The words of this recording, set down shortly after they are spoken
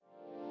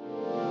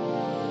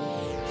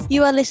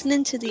You are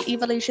listening to the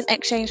Evolution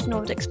Exchange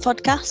Nordics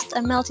podcast,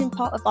 a melting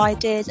pot of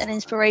ideas and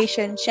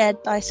inspiration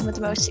shared by some of the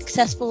most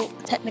successful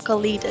technical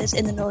leaders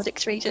in the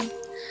Nordics region.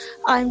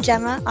 I'm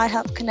Gemma, I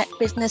help connect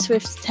business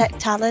with tech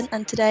talent,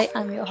 and today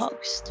I'm your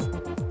host.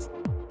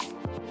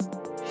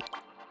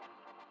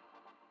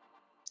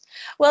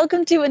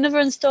 Welcome to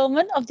another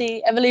instalment of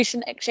the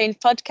Evolution Exchange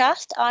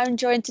podcast. I'm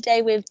joined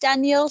today with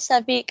Daniel,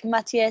 Savik,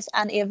 Matthias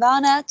and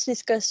Ivana to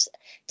discuss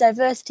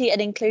diversity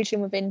and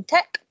inclusion within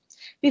tech.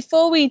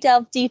 Before we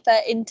delve deeper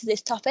into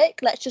this topic,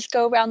 let's just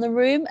go around the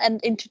room and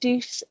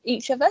introduce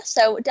each of us.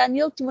 So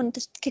Daniel, do you want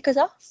to kick us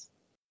off?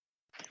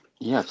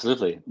 Yeah,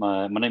 absolutely.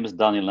 My name is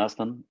Daniel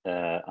Nasman.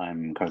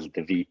 I'm currently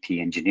the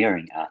VP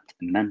Engineering at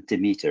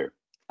Mentimeter.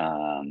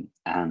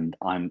 And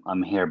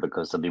I'm here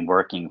because I've been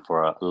working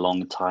for a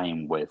long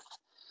time with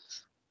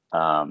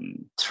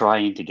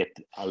trying to get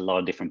a lot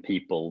of different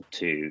people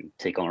to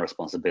take on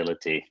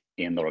responsibility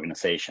in the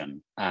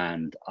organization.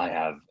 And I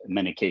have in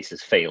many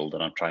cases failed,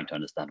 and I'm trying to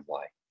understand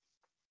why.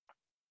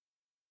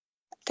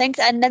 Thanks.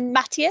 And then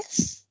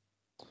Matthias?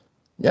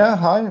 Yeah,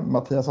 hi,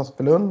 Matthias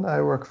Aspelund.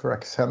 I work for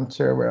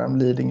Accenture, where I'm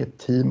leading a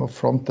team of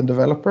front-end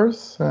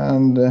developers.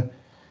 And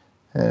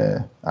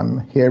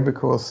I'm here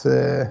because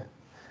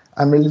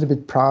I'm a little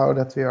bit proud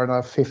that we are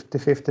now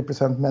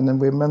 50% men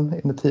and women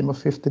in a team of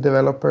 50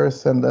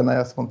 developers. And then I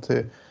just want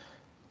to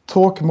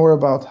talk more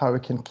about how we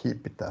can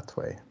keep it that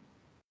way.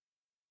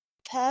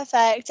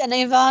 Perfect. And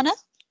Ivana?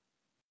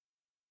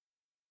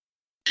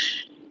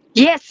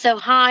 Yes, so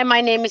hi,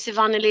 my name is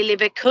Ivana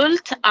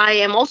Liljebeck-Hult. I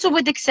am also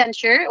with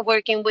Accenture,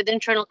 working with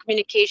internal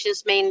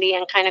communications mainly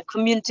and kind of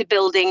community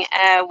building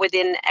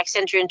within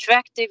Accenture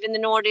Interactive in the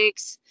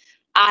Nordics.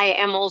 I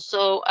am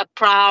also a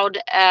proud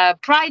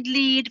Pride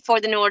lead for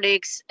the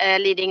Nordics,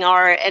 leading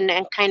our and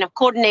kind of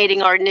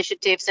coordinating our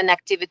initiatives and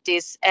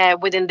activities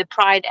within the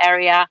Pride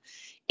area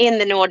in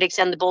the Nordics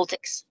and the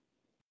Baltics.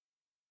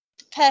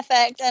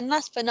 Perfect. And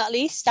last but not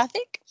least,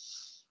 Savik?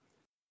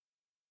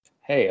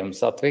 Hey, I'm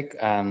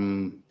Satvik.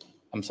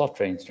 I'm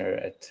software engineer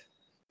at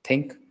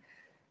Think,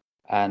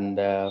 and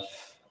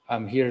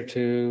I'm here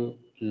to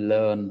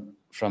learn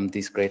from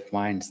these great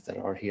minds that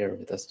are here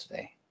with us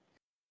today.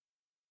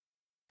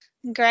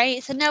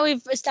 Great. So now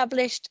we've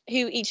established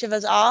who each of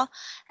us are,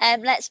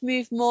 let's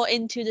move more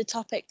into the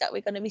topic that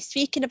we're going to be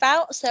speaking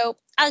about. So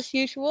as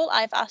usual,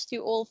 I've asked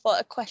you all for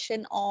a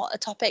question or a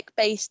topic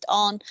based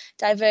on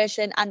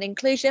diversion and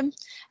inclusion.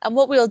 And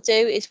what we'll do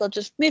is we'll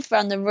just move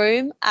around the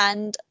room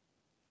and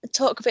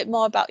talk a bit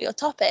more about your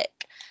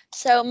topic.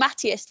 So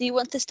Matthias, do you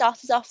want to start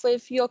us off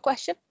with your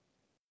question?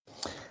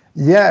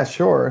 Yeah,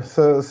 sure.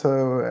 So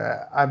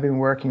I've been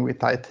working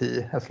with IT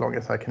as long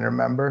as I can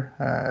remember.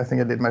 I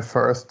think I did my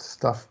first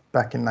stuff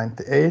back in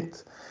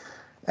 '98.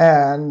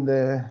 And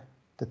the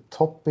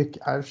topic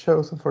I've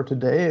chosen for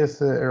today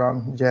is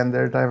around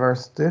gender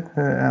diversity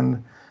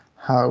and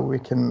how we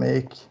can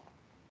make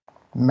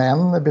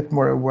men a bit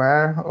more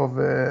aware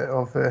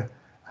of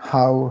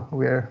how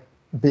we're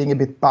being a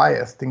bit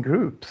biased in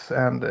groups,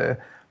 and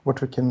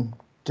what we can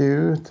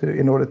do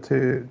in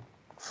order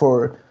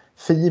for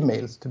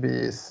females to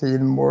be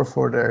seen more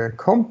for their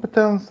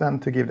competence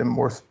and to give them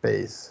more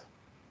space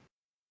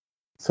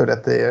so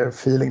that they are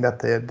feeling that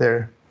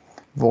their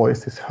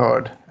voice is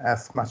heard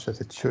as much as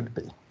it should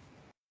be.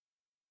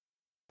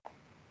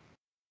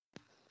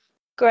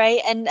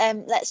 Great. And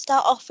let's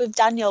start off with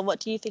Daniel. What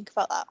do you think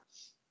about that?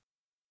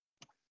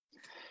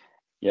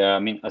 Yeah, I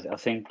mean, I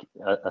think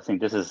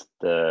this is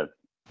the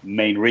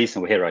main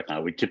reason we're here right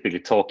now. We're typically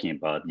talking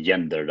about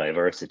gender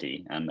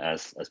diversity, and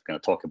as we're going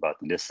to talk about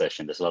in this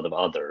session, there's a lot of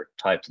other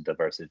types of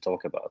diversity to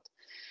talk about.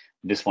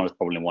 This one is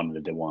probably one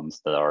of the ones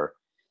that are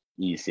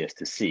easiest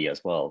to see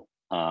as well.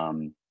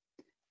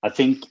 I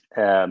think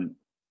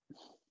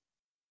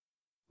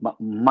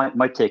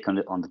my take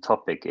on the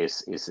topic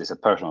is a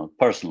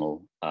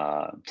personal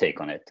take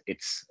on it.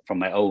 It's from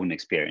my own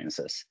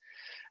experiences,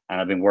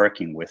 and I've been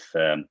working with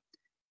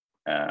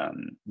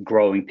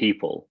growing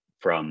people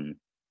from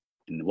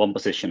in one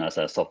position as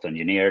a software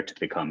engineer to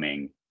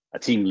becoming a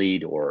team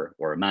lead or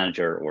a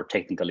manager or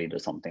technical lead or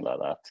something like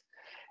that.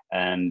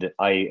 And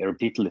I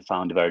repeatedly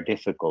found it very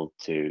difficult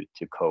to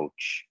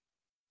coach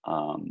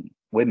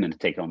women to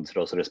take on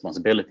those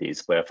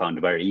responsibilities, where I found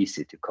it very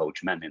easy to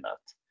coach men in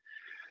that.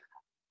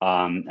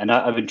 And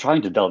I've been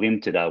trying to delve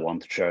into that one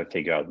to try to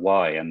figure out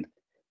why. And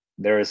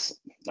there's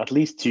at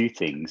least two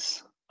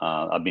things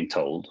I've been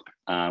told.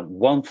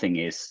 One thing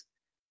is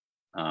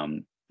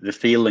the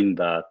feeling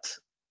that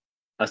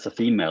as a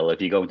female,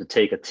 if you're going to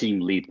take a team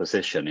lead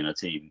position in a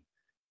team,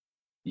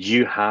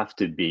 you have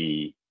to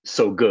be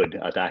so good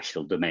at the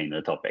actual domain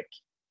of the topic.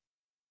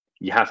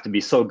 You have to be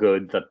so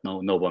good that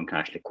no one can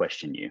actually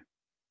question you,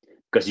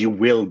 because you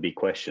will be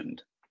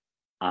questioned.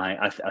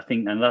 I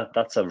think, and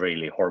that's a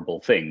really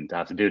horrible thing to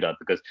have to do that,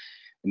 because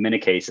in many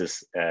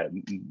cases,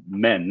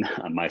 men,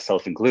 and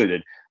myself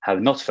included,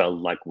 have not felt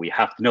like we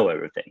have to know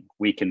everything.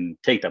 We can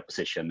take that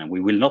position and we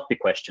will not be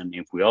questioned.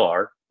 If we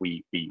are,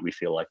 we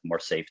feel like more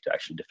safe to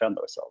actually defend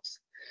ourselves.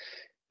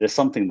 There's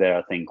something there,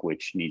 I think,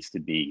 which needs to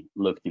be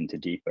looked into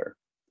deeper.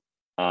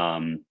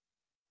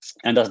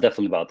 And that's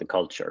definitely about the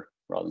culture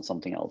rather than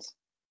something else.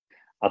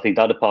 I think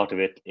the other part of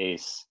it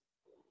is,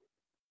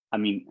 I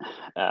mean,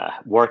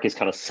 work is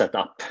kind of set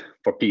up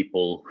for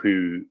people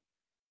who,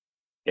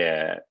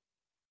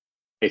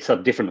 it's so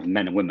different from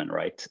men and women,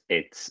 right?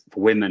 It's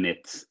for women,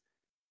 it's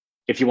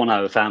if you want to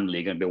have a family,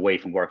 you're going to be away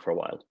from work for a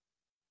while.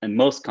 And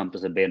most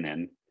companies I've been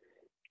in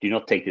do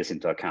not take this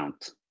into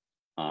account.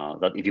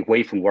 That if you're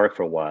away from work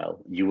for a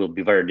while, you will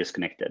be very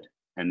disconnected.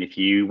 And if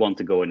you want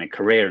to go in a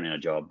career in a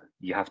job,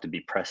 you have to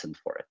be present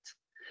for it.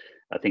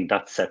 I think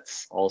that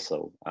sets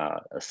also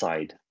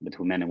aside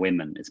between men and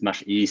women. It's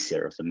much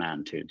easier as a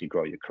man to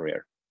grow your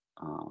career.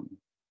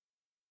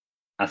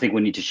 I think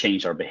we need to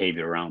change our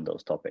behavior around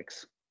those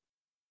topics.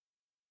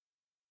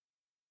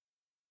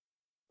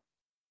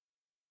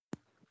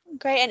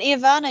 Great. And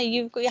Ivana,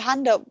 you've got your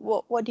hand up.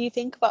 What do you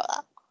think about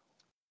that?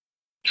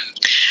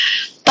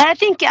 But I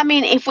think, I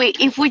mean, if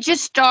we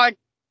just start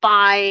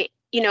by,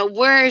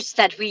 words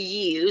that we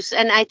use,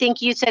 and I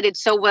think you said it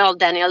so well,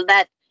 Daniel,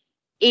 that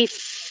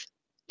if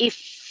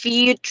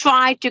you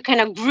try to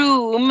kind of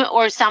groom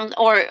or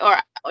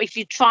if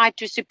you try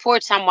to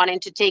support someone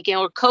into taking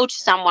or coach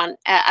someone,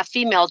 a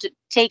female, to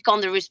take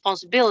on the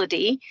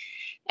responsibility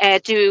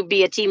to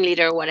be a team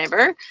leader or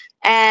whatever,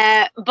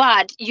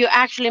 but you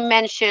actually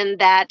mentioned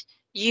that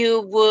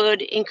you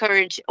would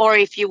encourage, or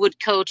if you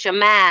would coach a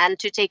man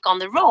to take on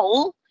the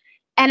role.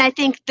 And I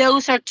think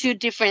those are two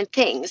different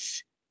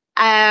things.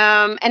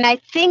 And I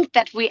think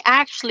that we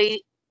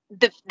actually,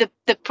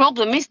 the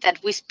problem is that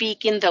we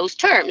speak in those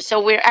terms.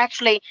 So we're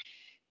actually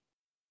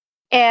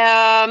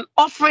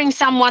offering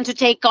someone to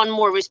take on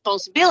more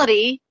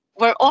responsibility.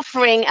 We're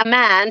offering a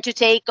man to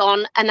take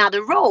on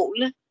another role.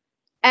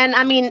 And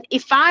I mean,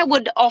 if I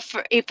would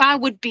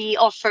be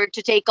offered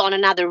to take on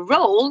another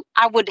role,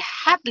 I would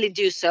happily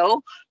do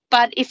so.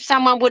 But if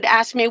someone would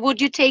ask me,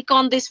 would you take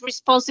on this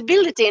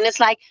responsibility? And it's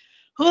like,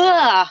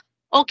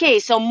 okay,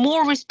 so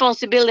more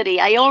responsibility.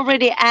 I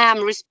already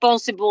am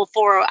responsible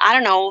for, I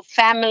don't know,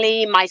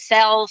 family,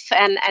 myself,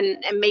 and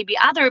maybe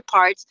other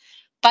parts.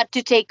 But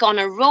to take on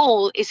a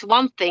role is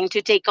one thing.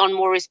 To take on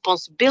more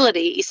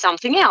responsibility is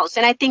something else.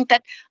 And I think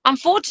that,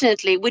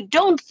 unfortunately, we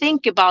don't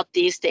think about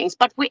these things,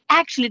 but we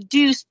actually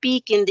do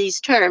speak in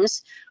these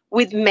terms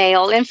with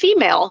male and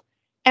female.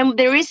 And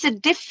there is a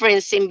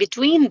difference in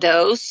between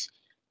those.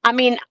 I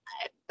mean,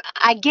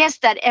 I guess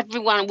that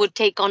everyone would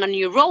take on a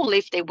new role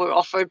if they were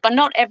offered, but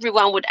not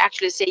everyone would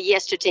actually say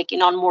yes to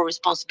taking on more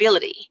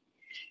responsibility.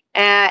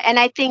 And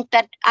I think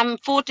that,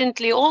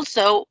 unfortunately,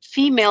 also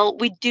female,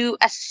 we do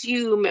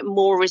assume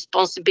more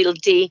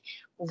responsibility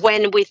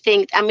when we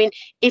think, I mean,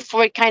 if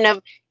we're kind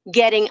of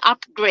getting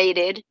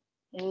upgraded,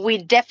 we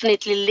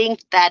definitely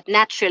link that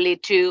naturally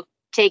to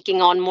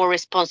taking on more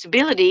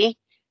responsibility.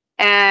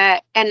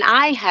 And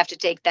I have to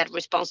take that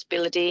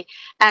responsibility.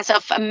 As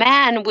of a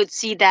man would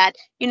see that,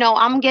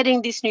 I'm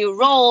getting this new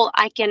role,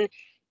 I can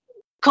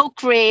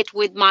co-create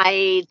with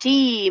my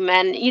team.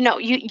 And,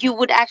 you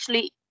would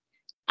actually,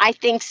 I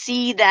think,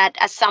 see that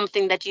as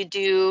something that you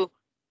do.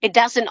 It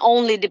doesn't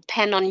only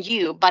depend on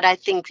you, but I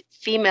think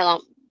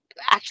female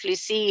actually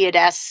see it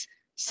as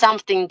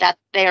something that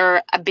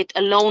they're a bit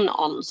alone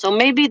on. So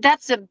maybe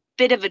that's a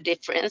bit of a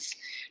difference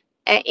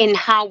in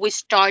how we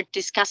start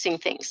discussing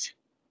things.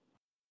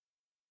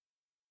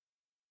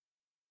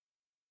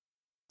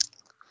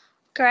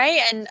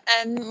 Great. And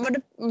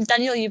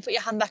Daniel, you put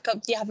your hand back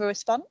up. Do you have a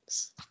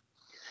response?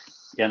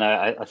 Yeah,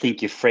 no, I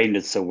think you framed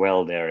it so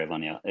well there,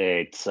 Ivania.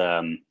 It's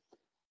I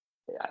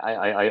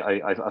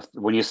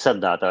when you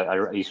said that, I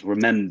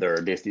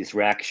remember these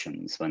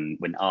reactions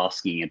when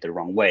asking it the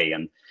wrong way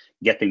and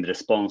getting the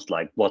response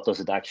like, what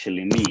does it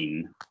actually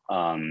mean?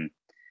 And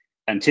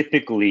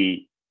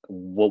typically,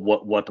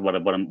 what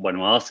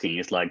I'm asking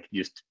is like,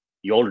 just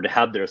you already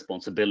have the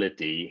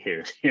responsibility.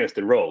 Here's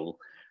the role,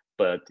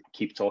 but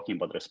keep talking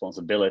about the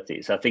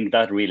responsibilities. I think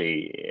that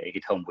really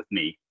hit home with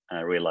me,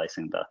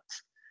 realizing that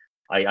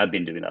I've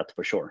been doing that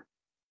for sure.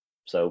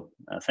 So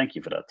thank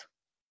you for that.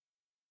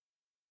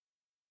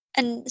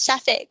 And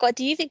Shafik, what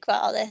do you think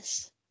about all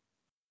this?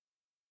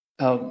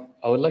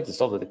 I would like to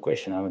start with a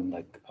question.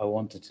 I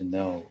wanted to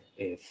know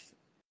if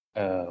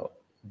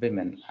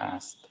women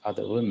asked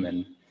other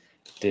women,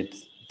 did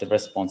the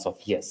response of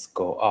yes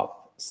go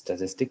up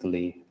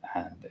statistically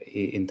and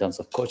in terms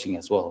of coaching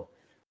as well?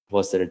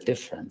 Was there a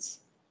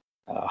difference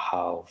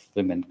how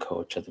women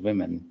coach other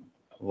women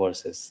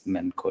versus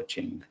men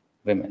coaching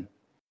women?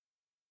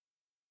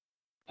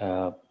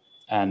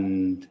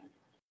 And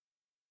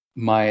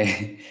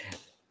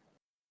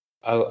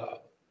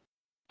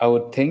I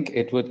would think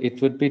it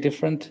would be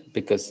different,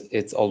 because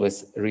it's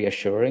always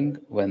reassuring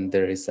when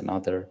there is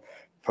another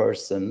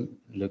person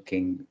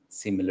looking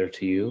similar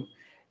to you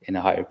in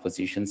a higher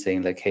position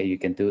saying like, hey, you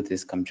can do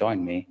this, come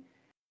join me.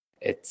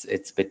 It's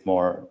a bit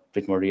more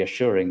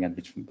reassuring and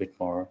a bit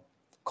more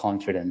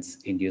confidence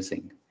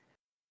inducing.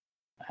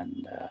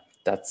 And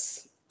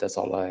that's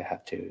all I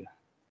have to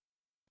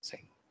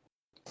say.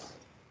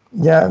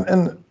 Yeah,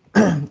 and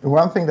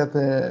one thing that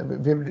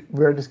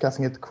we're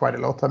discussing it quite a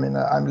lot. I mean,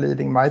 I'm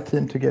leading my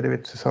team together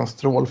with Susanne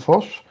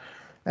Strålfors,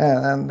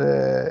 and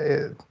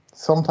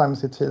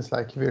sometimes it feels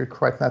like we're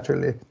quite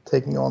naturally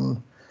taking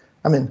on.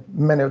 I mean,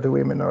 many of the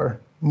women are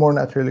more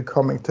naturally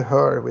coming to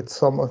her with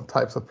some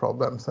types of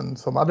problems, and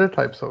some other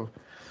types of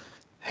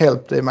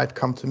help they might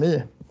come to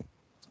me.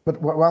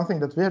 But one thing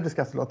that we have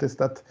discussed a lot is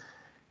that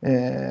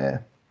a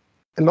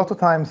lot of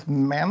times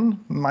men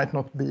might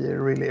not be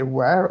really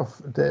aware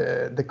of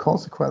the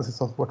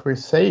consequences of what we're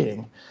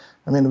saying.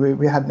 I mean,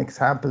 we had an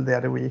example the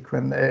other week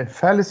when a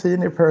fairly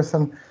senior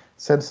person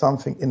said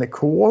something in a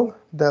call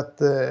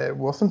that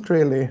wasn't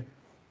really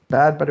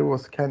bad, but it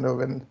was kind of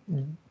a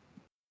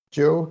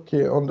joke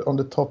on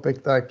the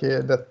topic, like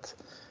that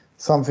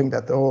something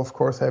that, oh, of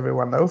course,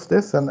 everyone knows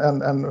this.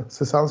 And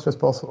Susanne's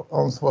response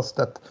was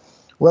that,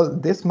 well,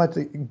 this might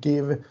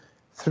give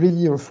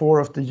 3 or 4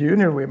 of the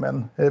junior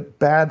women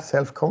bad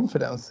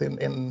self-confidence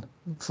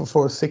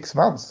for 6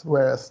 months,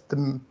 whereas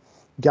the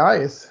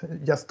guys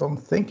just don't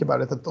think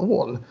about it at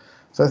all.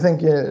 So I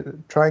think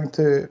trying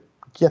to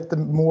get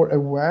them more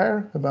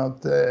aware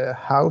about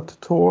how to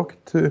talk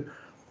to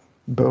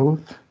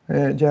both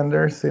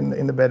genders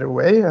in a better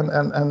way,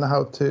 and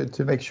how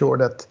to make sure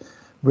that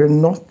we're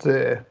not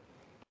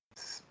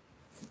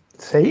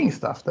saying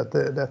stuff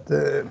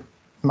that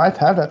might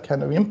have that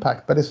kind of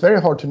impact. But it's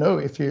very hard to know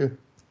if you're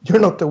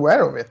not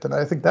aware of it, and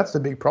I think that's the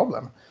big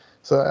problem.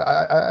 So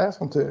I just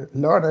want to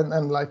learn,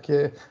 and like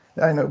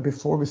I know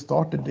before we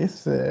started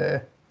this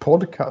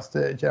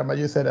podcast, Gemma,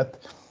 you said that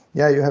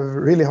you have a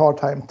really hard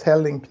time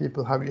telling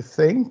people how you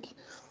think,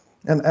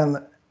 and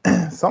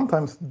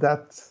sometimes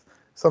that's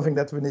something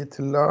that we need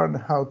to learn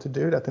how to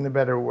do that in a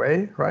better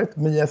way, right?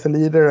 Me as a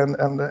leader,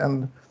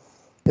 and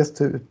just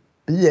to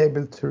be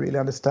able to really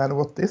understand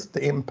what is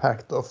the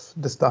impact of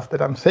the stuff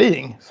that I'm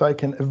saying, so I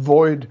can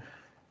avoid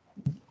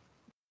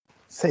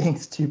saying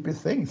stupid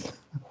things.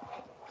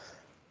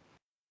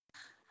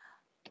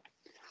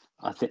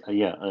 I think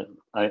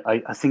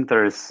I think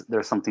there's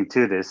something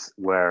to this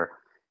where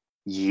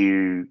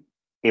it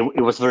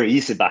was very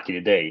easy back in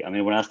the day. I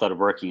mean, when I started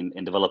working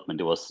in development,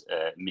 it was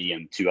me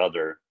and 2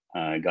 other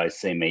guys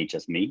same age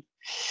as me.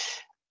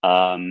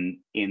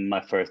 In my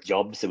first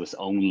jobs, it was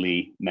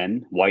only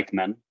men, white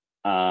men.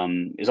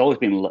 It's always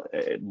been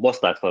was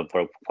that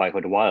for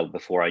quite a while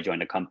before I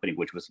joined a company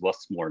which was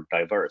more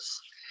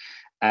diverse,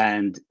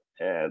 and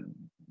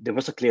there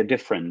was a clear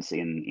difference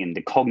in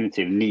the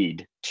cognitive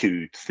need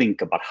to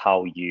think about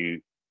how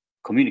you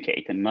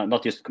communicate, and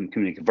not just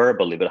communicate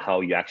verbally, but how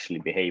you actually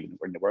behave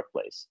in the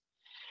workplace.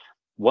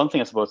 One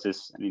thing I suppose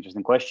is an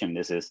interesting question.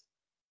 This is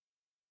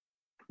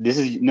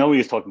we're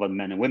just talking about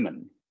men and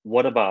women.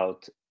 What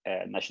about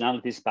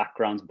nationalities,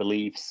 backgrounds,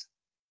 beliefs?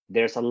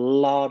 There's a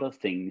lot of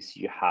things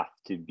you have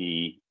to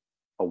be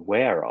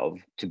aware of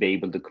to be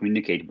able to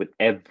communicate with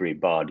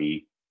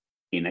everybody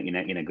in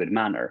a good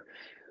manner.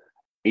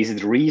 Is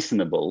it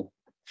reasonable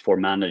for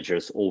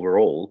managers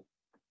overall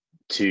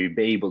to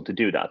be able to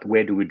do that?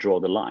 Where do we draw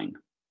the line?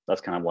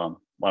 That's kind of what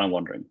I'm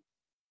wondering.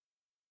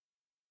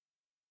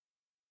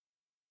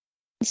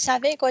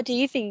 Savik, what do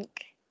you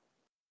think?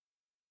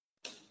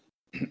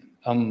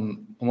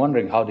 I'm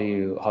wondering how do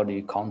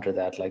you counter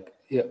that? Like,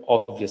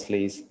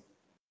 obviously,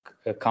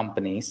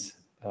 companies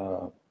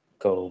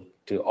go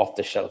to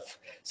off-the-shelf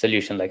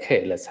solution, like,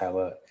 hey, let's have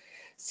a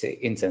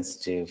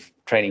insensitive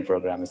training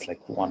program. It's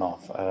like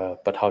one-off,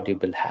 but how do you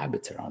build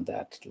habits around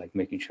that, like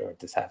making sure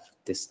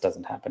this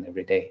doesn't happen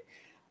every day,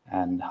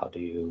 and how do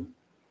you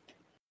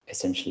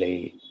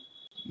essentially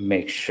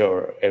make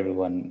sure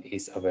everyone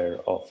is aware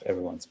of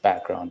everyone's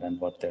background and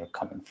what they're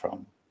coming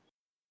from?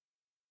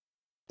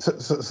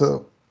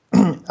 So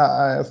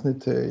I just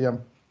need to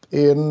jump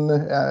in.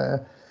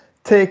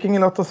 Taking a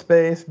lot of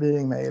space,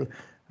 being male,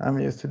 I'm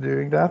used to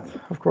doing that,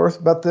 of course.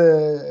 But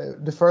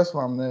the first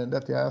one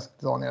that you asked,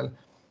 Daniel,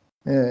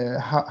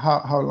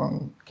 how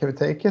long can we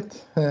take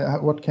it?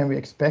 What can we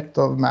expect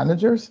of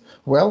managers?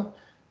 Well,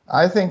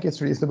 I think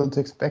it's reasonable to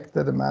expect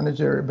that a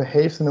manager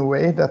behaves in a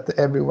way that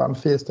everyone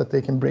feels that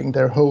they can bring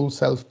their whole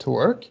self to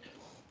work,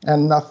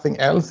 and nothing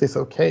else is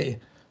okay.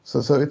 So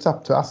it's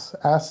up to us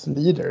as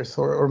leaders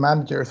or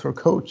managers or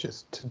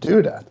coaches to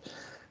do that.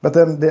 But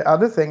then the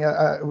other thing,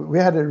 we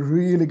had a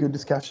really good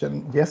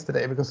discussion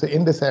yesterday, because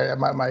in this area,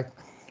 my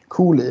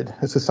co-lead,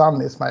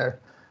 Susanne, is my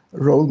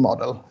role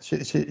model.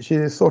 She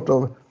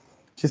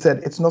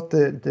said it's not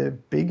the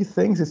big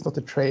things, it's not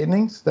the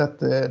trainings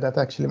that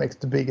actually makes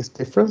the biggest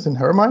difference in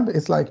her mind.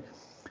 It's like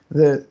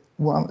the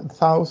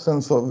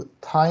thousands of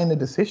tiny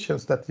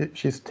decisions that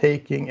she's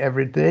taking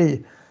every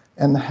day,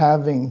 and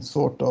having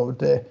sort of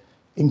the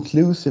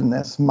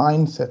inclusiveness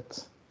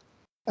mindset.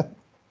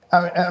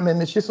 I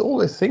mean, she's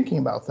always thinking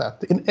about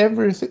that in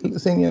every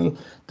single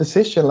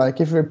decision. Like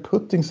if we're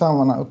putting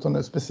someone out on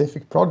a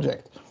specific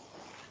project,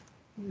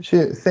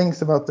 she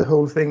thinks about the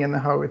whole thing and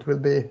how it will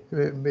be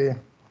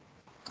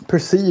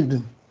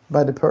perceived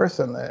by the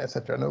person,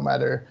 etc., no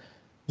matter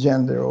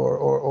gender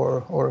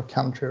or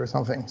country or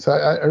something. So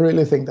I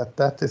really think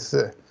that is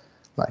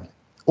like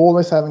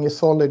always having a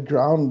solid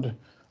ground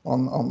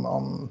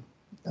on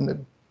the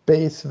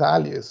base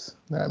values.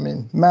 I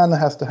mean, man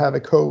has to have a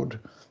code,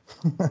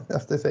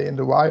 as they say in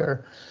The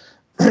Wire.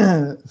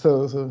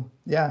 So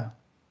yeah,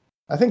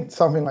 I think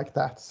something like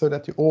that, so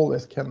that you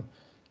always can,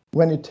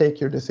 when you take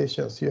your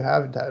decisions, you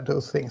have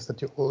those things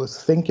that you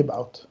always think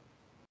about.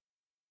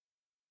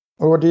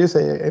 Or what do you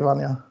say,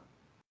 Ivania?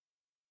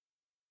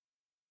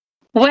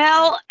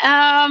 Well,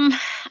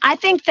 I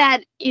think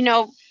that,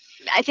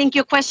 I think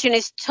your question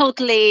is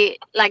totally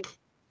like,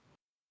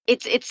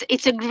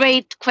 it's a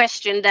great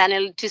question,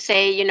 Daniel, to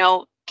say,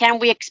 can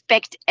we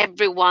expect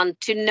everyone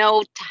to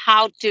know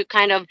how to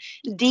kind of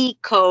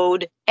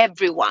decode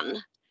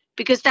everyone?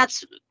 Because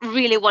that's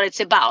really what it's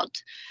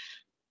about.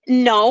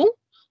 No,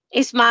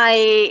 is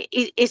my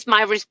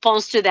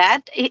response to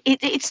that.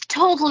 It's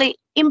totally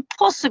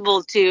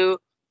impossible to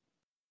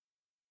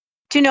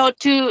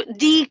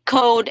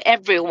decode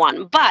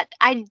everyone, but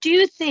I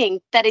do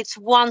think that it's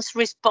one's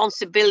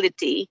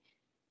responsibility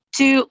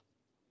to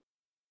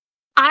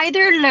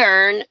either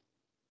learn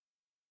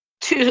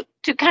to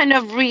kind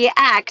of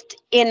react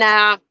in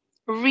a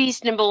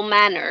reasonable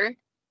manner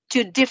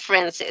to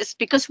differences,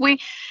 because we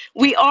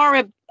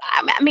are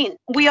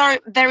we are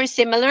very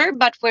similar,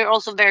 but we're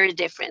also very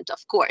different,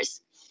 of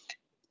course.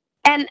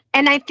 And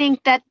I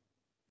think that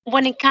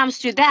when it comes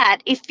to that,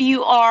 if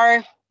you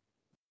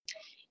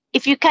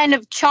kind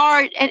of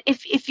chart, and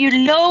if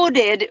you're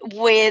loaded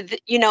with,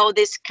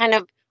 this kind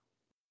of,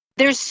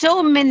 there's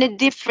so many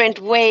different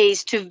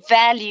ways to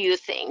value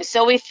things.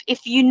 So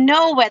if you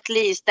know at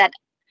least that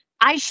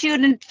I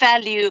shouldn't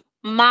value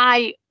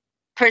my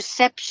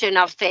perception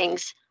of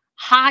things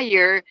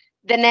higher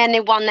than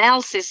anyone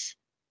else's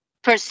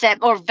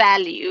percep or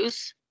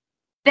values,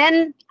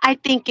 then I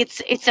think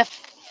it's a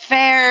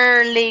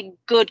fairly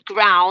good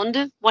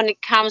ground when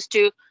it comes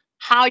to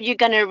how you're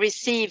going to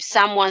receive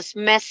someone's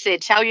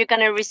message, how you're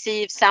going to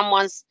receive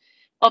someone's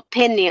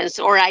opinions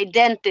or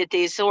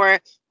identities or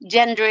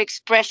gender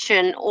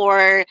expression,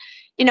 or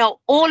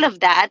all of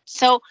that,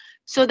 so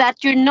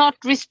that you're not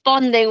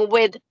responding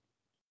with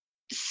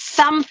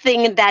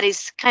something that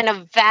is kind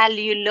of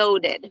value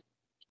loaded.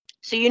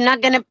 So you're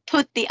not going to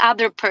put the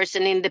other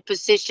person in the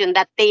position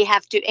that they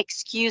have to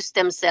excuse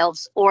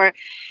themselves or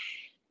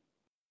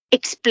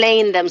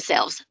explain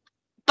themselves.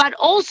 But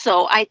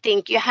also, I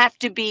think you have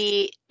to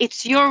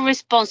it's your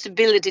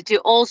responsibility to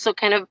also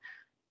kind of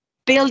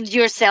build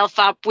yourself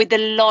up with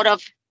a lot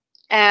of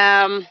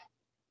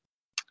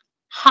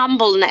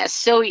humbleness.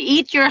 So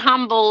eat your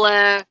humble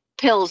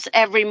pills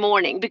every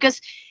morning, because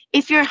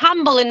if you're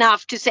humble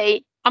enough to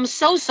say, I'm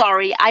so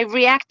sorry, I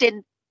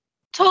reacted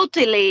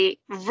totally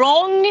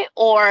wrong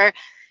or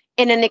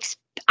in an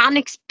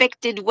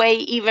unexpected way,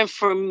 even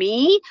for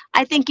me.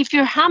 I think if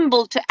you're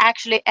humble to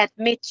actually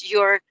admit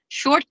your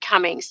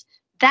shortcomings,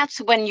 that's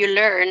when you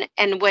learn,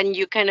 and when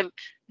you kind of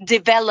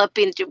develop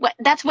into,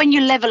 that's when you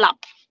level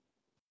up,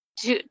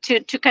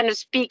 to kind of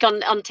speak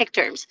on tech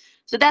terms.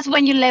 So that's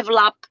when you level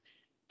up,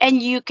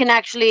 and you can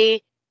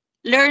actually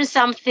learn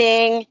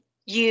something,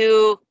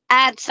 you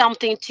add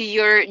something to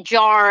your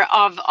jar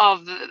of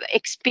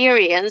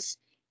experience,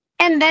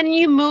 and then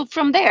you move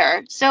from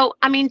there. So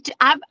I mean,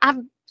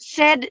 I've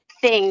said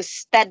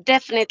things that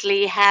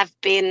definitely have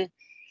been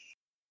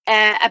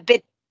a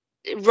bit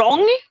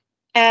wrong.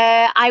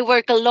 I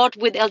work a lot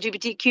with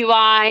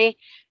LGBTQI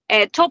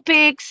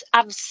topics.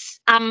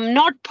 I'm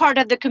not part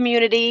of the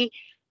community.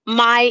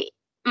 My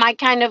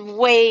kind of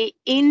way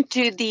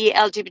into the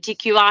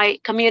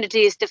LGBTQI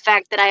community is the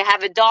fact that I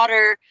have a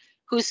daughter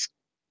who's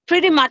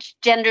pretty much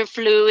gender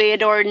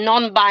fluid or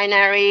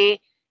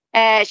non-binary.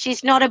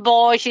 She's not a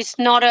boy, she's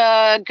not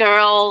a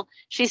girl,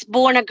 she's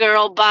born a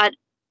girl, but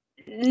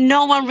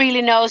no one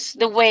really knows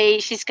the way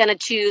she's going to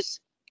choose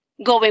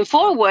going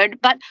forward.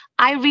 But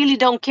I really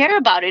don't care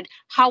about it.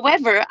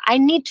 However, I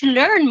need to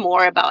learn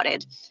more about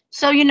it.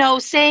 So,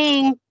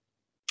 saying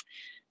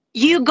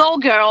you go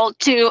girl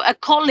to a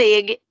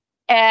colleague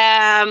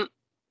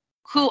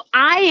who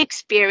I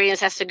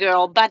experience as a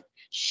girl, but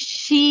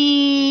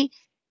she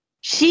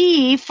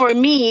for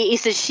me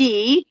is a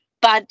she,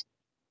 but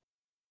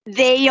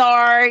they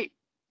are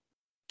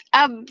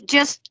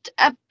just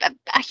a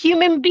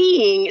human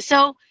being.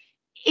 So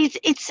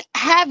it's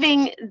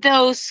having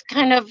those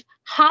kind of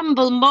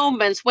humble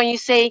moments when you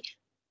say,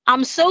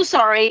 I'm so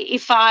sorry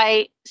if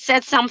I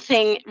said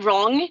something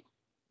wrong.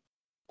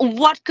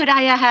 What could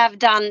I have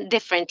done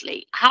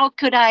differently? How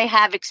could I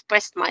have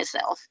expressed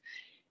myself?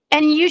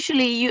 And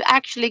usually you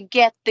actually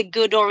get the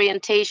good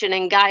orientation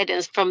and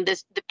guidance from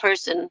the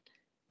person,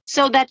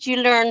 so that you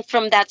learn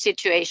from that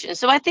situation.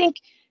 So I think,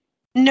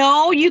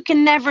 no, you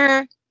can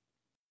never,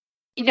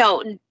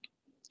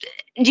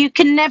 you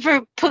can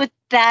never put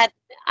that,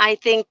 I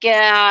think,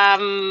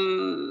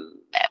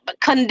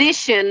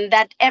 condition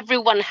that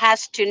everyone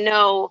has to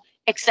know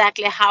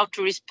exactly how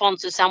to respond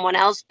to someone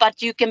else,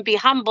 but you can be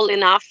humble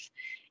enough,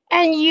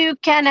 and you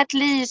can at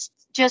least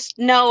just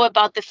know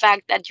about the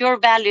fact that your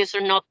values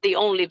are not the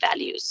only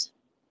values.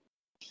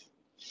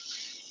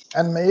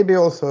 And maybe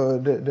also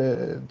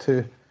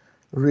to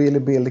really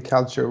build a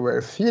culture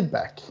where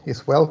feedback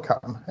is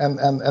welcome,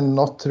 and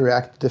not to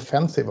react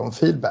defensive on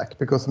feedback,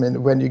 because I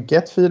mean, when you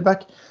get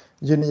feedback,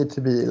 you need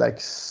to be like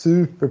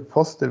super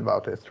positive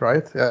about it,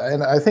 right?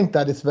 And I think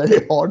that is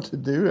very hard to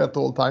do at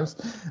all times.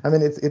 I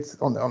mean, it's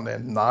on a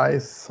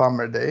nice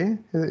summer day,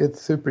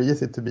 it's super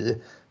easy to be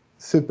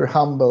super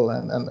humble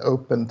and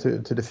open to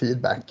the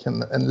feedback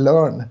and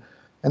learn.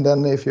 And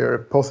then if you're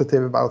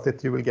positive about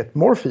it, you will get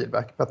more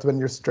feedback. But when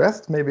you're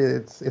stressed, maybe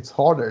it's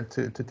harder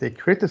to take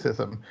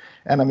criticism.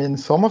 And I mean,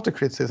 some of the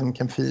criticism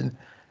can feel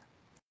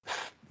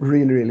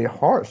really, really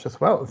harsh as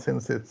well,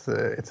 since it's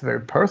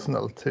very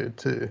personal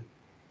to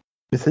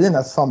be seen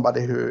as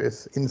somebody who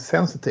is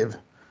insensitive.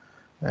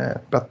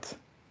 But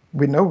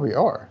we know we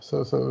are.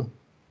 So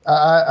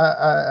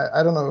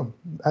I don't know.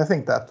 I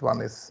think that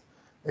one is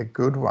a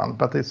good one,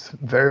 but it's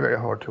very, very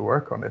hard to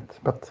work on it.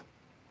 But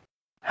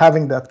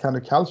having that kind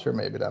of culture,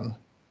 maybe then.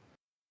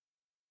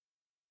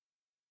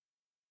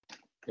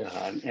 Yeah,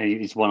 I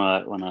just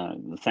wanna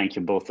thank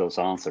you both those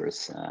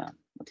answers,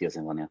 Matthias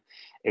and Vanya.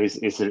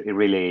 It's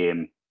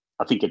really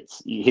I think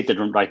you hit it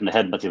right in the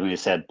head, but when you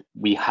said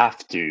we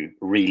have to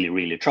really,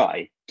 really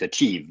try to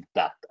achieve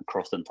that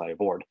across the entire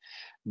board,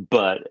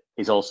 but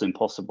it's also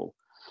impossible.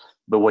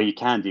 But what you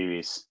can do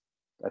is,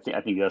 I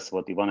think that's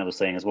what Ivana was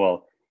saying as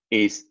well,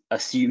 is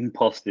assume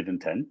positive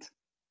intent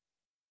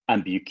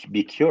and be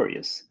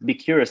curious. Be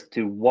curious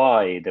to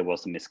why there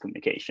was a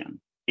miscommunication.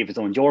 If it's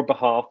on your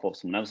behalf or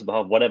someone else's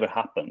behalf, whatever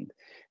happened,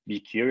 be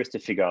curious to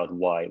figure out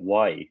why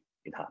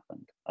it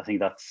happened. I think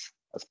that's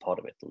part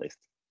of it, at least.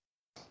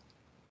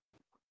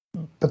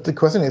 But the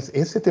question is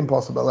it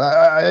impossible?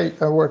 I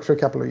worked for a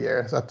couple of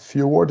years at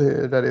Fjord,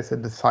 that is a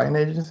design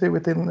agency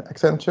within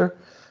Accenture,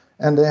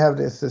 and they have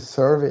this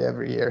survey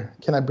every year.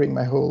 Can I bring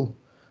my whole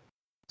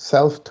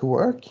self to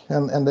work?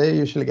 And they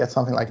usually get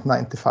something like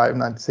 95,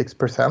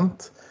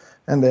 96%.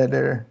 And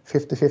they're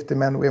 50-50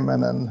 men,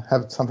 women, and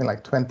have something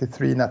like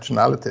 23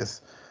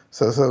 nationalities.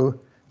 So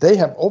they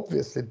have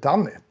obviously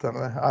done it.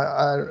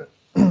 And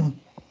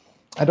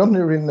I don't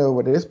really know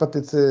what it is, but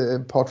it's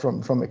apart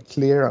from a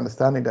clear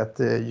understanding that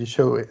you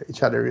show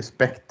each other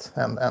respect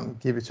and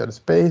give each other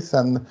space,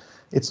 and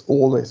it's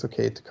always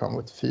okay to come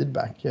with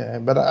feedback.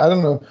 But I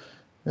don't know.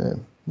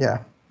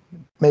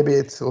 Maybe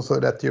it's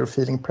also that you're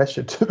feeling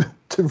pressure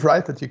to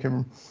write that you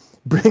can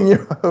bring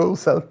your whole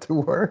self to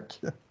work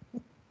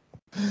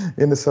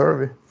in the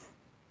survey.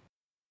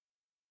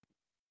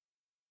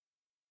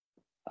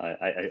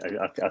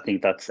 I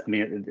think that's. I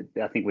mean,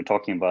 I think we're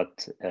talking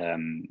about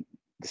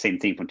the same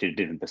thing from two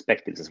different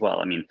perspectives as well.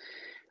 I mean,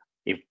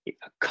 if a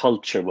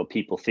culture where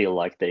people feel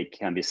like they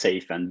can be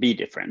safe and be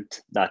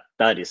different, that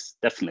is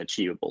definitely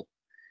achievable.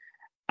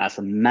 As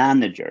a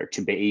manager,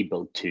 to be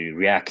able to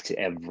react to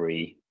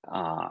every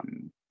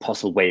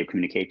possible way of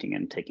communicating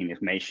and taking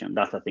information,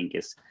 that I think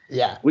is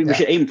we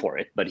should aim for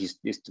it, but it's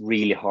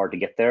really hard to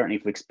get there. And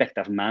if we expect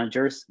that from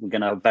managers, we're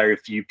gonna have very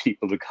few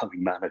people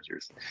becoming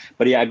managers.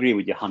 But yeah, I agree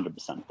with you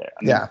 100% there.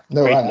 I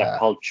mean, creating that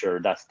culture,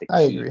 that's the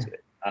key to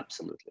it.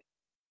 Absolutely.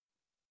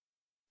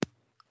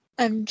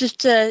 Just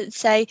to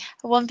say,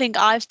 one thing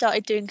I've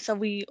started doing, so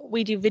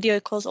we do video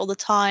calls all the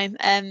time,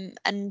 and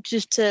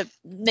just to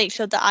make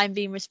sure that I'm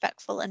being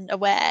respectful and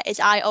aware, is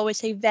I always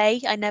say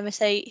they. I never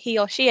say he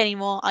or she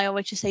anymore. I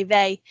always just say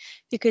they,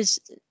 because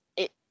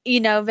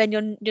then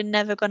you're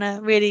never gonna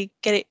really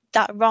get it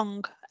that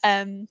wrong,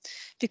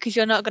 because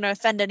you're not gonna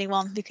offend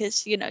anyone,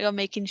 because you're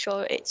making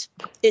sure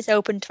it's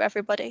open to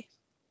everybody.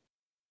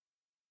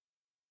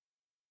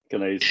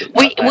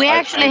 We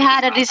actually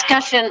had a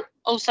discussion.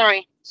 Oh,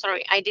 sorry,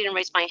 I didn't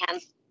raise my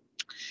hand.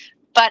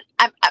 But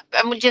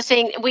I'm just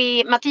saying,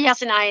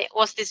 Matthias and I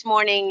was this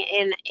morning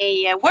in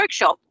a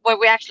workshop where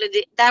we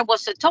actually that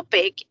was a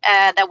topic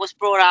that was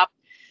brought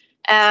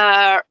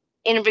up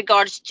in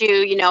regards to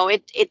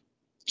it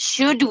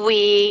should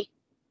we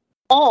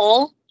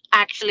all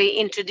actually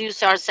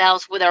introduce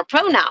ourselves with our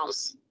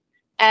pronouns,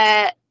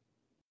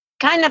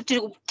 kind of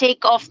to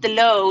take off the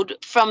load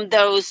from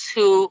those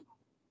who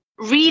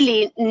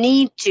really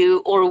need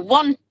to or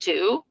want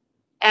to,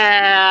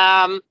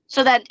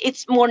 so that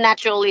it's more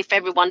natural if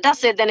everyone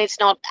does it. Then it's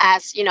not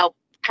as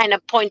kind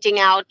of pointing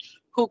out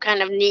who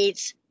kind of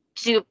needs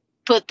to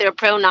put their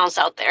pronouns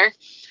out there.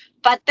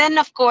 But then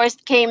of course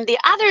came the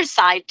other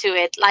side to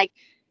it, like,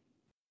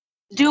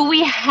 do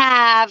we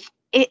have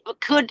it?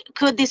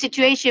 Could the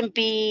situation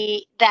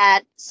be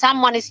that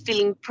someone is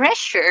feeling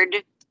pressured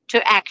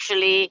to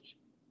actually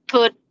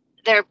put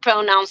their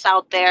pronouns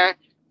out there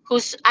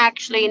who's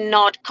actually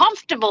not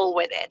comfortable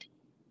with it?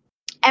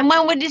 And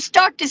when we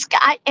start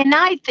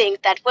I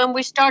think that when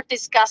we start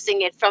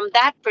discussing it from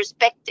that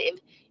perspective,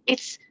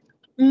 it's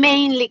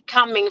mainly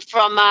coming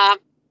from a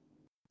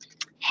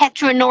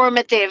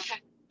heteronormative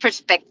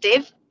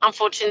perspective,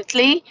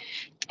 unfortunately,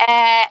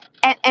 and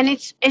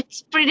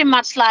it's pretty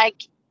much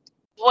like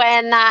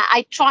when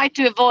I try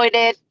to avoid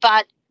it,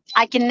 but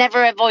I can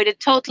never avoid it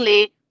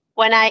totally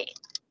when I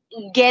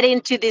get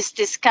into these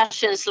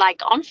discussions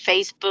like on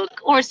Facebook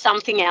or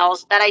something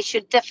else that I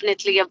should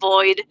definitely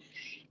avoid.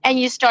 And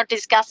you start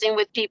discussing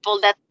with people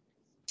that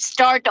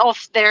start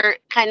off their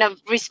kind of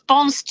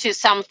response to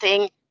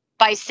something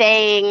by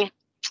saying,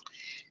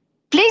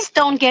 please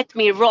don't get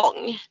me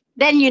wrong.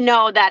 Then you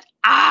know that,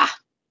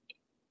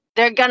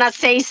 they're gonna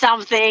say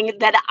something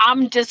that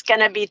I'm just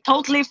gonna be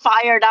totally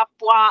fired up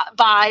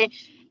by,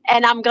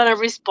 and I'm gonna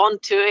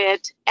respond to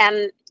it.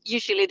 And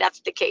usually that's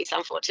the case,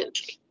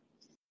 unfortunately.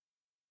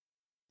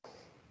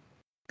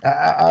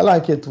 I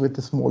like it with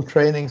the small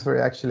trainings where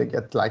you actually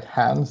get like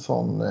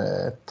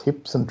hands-on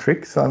tips and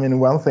tricks. I mean,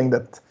 one thing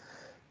that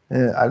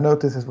I've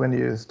noticed is when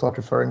you start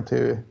referring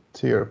to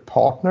your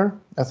partner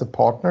as a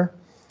partner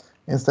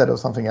instead of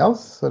something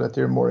else, so that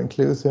you're more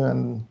inclusive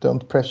and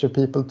don't pressure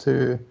people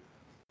to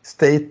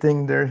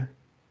stating their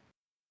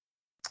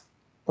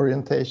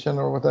orientation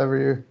or whatever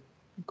you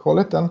call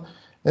it, then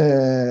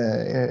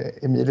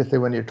immediately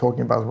when you're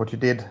talking about what you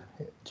did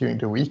during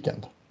the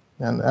weekend.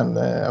 And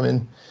I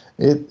mean,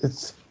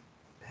 it's,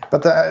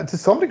 but to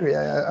some degree,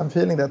 I'm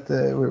feeling that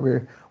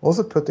we're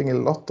also putting a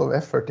lot of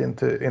effort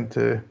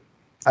into.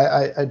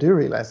 I do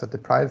realize that the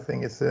pride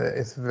thing is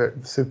very,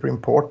 super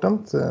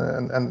important,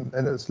 and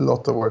there's a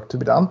lot of work to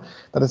be done.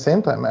 But at the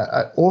same time,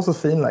 I also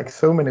seen like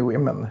so many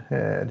women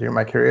during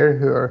my career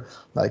who are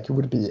like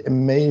would be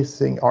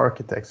amazing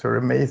architects or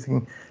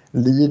amazing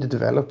lead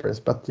developers,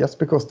 but just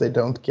because they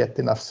don't get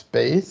enough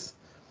space,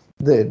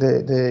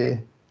 they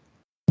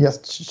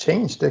just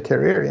change their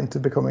career into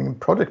becoming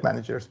project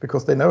managers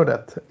because they know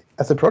that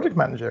as a project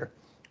manager,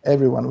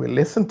 everyone will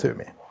listen to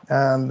me.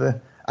 And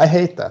I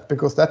hate that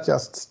because that's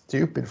just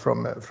stupid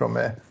from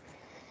a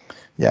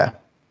yeah.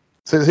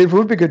 So it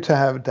would be good to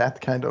have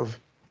that kind of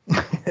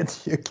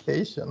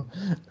education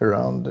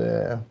around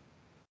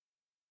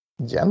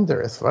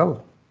gender as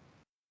well.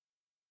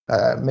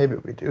 Maybe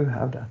we do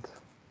have that.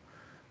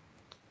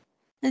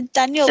 And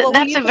Daniel, So what were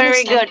that's you a gonna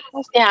very say? good.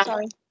 Oh, Yeah.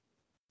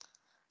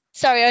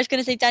 Sorry, I was going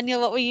to say,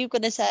 Daniel, what were you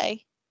going to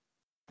say?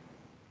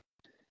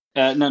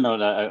 No,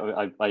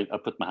 I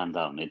put my hand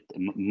down.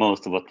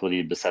 Most of what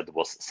you said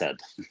was said.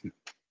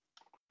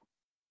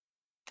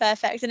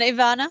 Perfect. And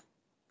Ivana?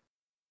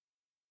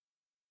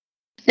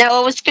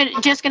 No, I was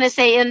just going to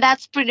say, and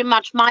that's pretty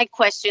much my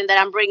question that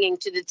I'm bringing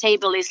to the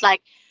table is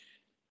like,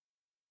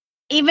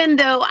 even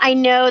though I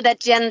know that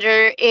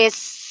gender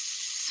is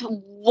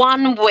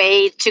one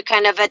way to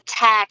kind of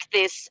attack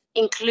this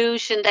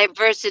inclusion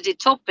diversity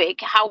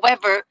topic,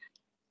 however,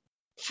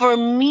 for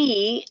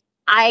me,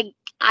 I'm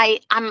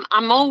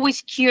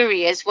always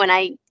curious when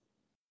I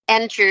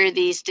enter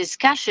these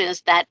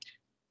discussions that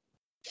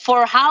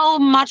for how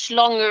much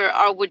longer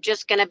are we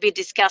just going to be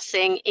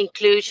discussing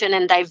inclusion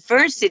and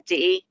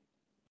diversity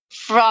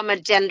from a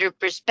gender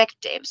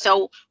perspective?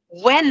 So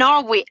when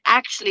are we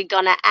actually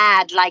going to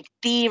add like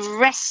the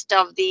rest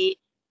of the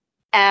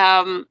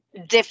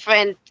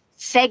different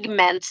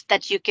segments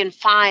that you can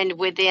find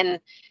within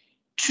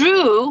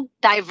true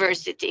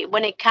diversity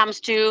when it comes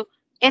to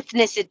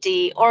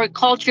ethnicity or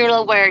cultural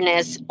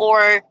awareness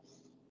or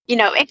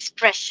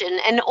expression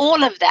and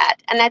all of that?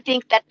 And I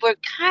think that we're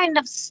kind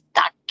of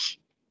stuck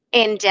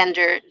in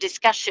gender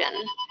discussion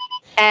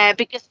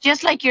because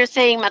just like you're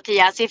saying,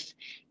 Matthias,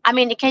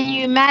 can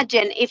you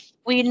imagine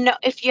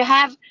if you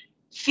have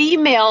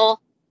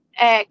female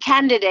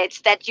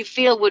candidates that you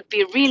feel would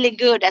be really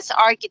good as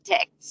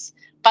architects,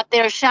 but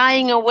they're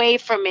shying away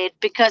from it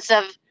because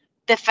of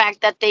the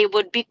fact that they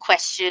would be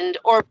questioned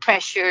or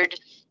pressured?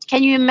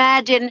 Can you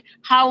imagine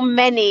how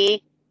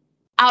many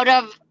out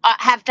of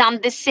have done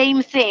the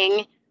same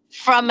thing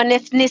from an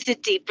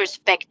ethnicity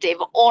perspective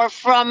or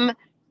from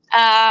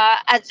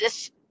a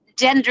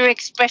gender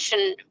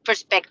expression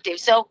perspective?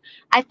 So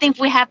I think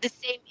we have the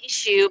same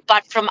issue,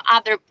 but from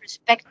other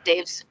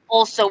perspectives,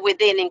 also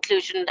within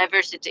inclusion and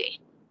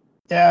diversity.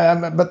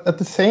 Yeah, but at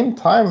the same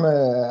time,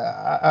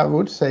 I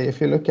would say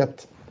if you look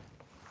at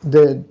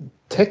the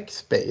tech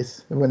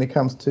space when it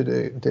comes to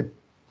the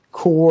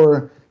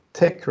core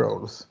tech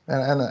roles,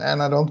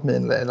 and I don't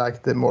mean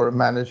like the more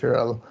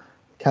managerial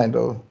kind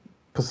of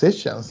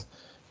positions,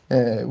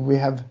 we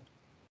have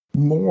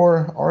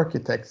more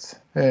architects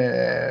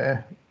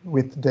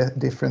with the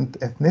different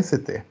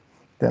ethnicity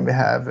than we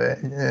have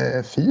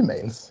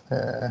females.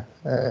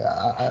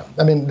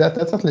 I mean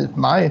that's at least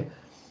my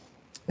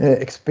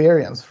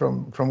experience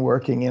from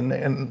working in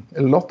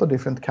a lot of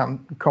different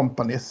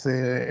companies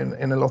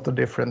in a lot of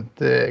different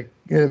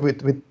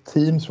with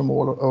teams from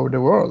all over the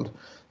world.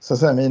 So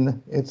I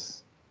mean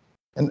it's,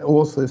 and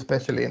also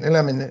especially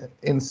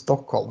in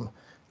Stockholm,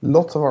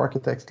 lots of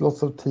architects,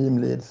 lots of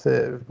team leads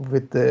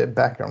with the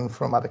background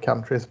from other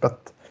countries,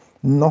 but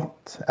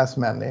not as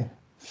many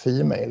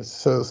females.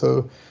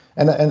 So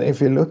and if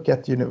you look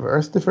at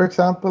university, for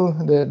example,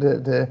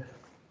 the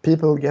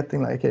people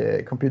getting like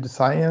a computer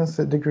science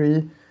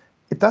degree,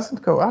 it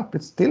doesn't go up.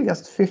 It's still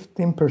just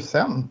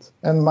 15%.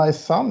 And my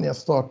son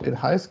just started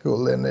high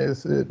school and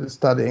is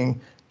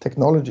studying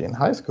technology in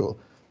high school.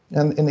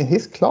 And in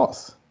his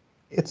class,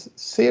 it's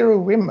 0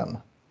 women.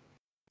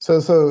 So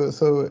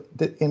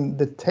in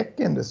the tech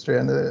industry,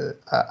 and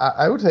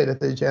I would say that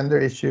the gender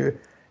issue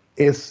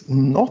is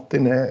not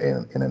in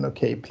an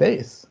okay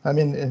place. I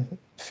mean,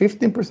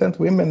 15%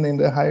 women in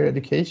the higher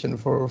education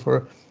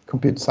for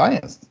computer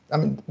science. I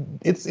mean,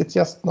 it's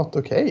just not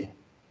okay.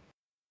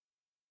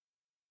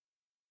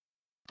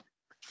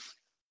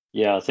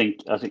 Yeah, I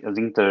think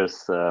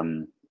there's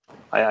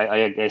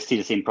I see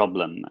the same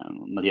problem,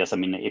 Matthias. I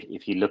mean,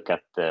 if you look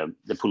at the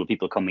pool of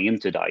people coming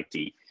into the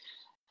IT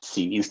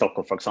scene in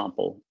Stockholm, for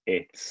example,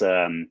 it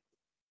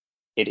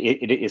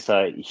is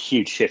a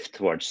huge shift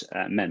towards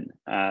men.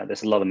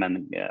 There's a lot of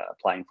men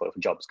applying for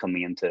jobs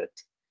coming into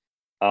it.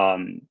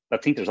 I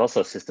think there's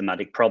also a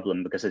systematic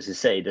problem because, as you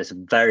say, there's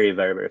very,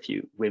 very, very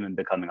few women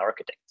becoming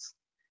architects.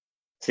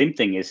 Same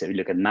thing is if you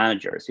look at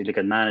managers. You look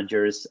at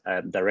managers,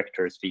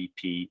 directors,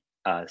 VP,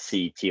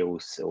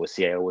 CTOs, or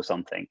CIO or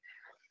something.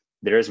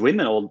 There's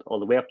women all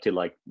the way up to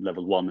like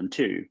level 1 and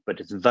 2, but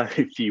it's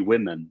very few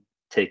women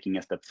taking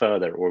a step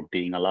further or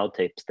being allowed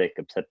to take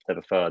a step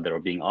further or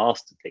being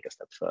asked to take a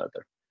step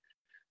further.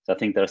 So I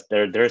think there's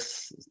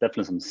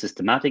definitely some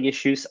systematic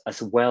issues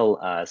as well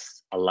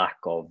as a lack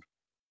of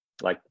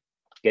like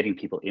getting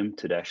people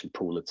into the actual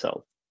pool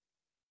itself.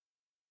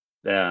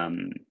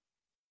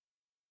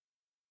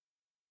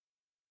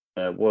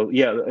 Well,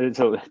 yeah.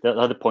 So the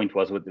other point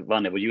was with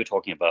Vanne, what you were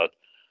talking about.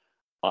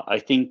 I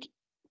think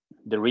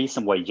the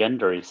reason why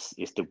gender is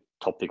the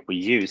topic we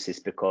use is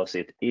because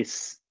it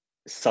is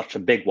such a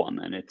big one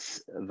and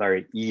it's a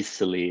very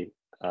easily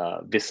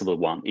visible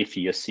one if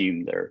you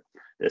assume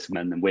there's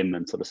men and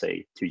women, so to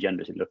say, two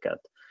genders you look at.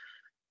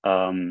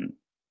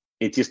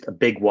 It's just a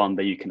big one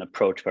that you can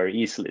approach very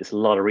easily. There's a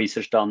lot of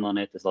research done on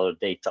it. There's a lot of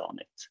data on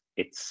it.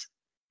 It's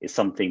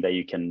something that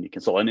you can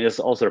solve, and it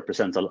also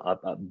represents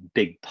a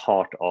big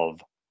part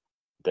of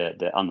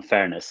the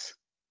unfairness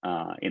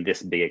in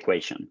this big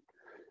equation.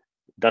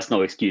 That's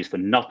no excuse for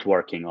not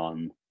working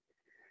on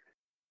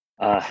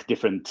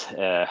different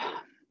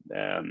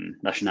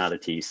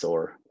nationalities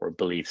or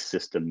belief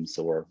systems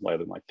or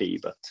whatever it might be.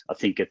 But I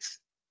think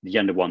the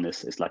gender one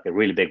is like a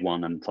really big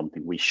one and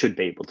something we should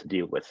be able to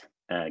deal with,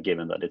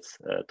 given that it's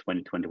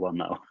 2021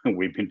 now.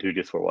 We've been doing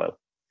this for a while.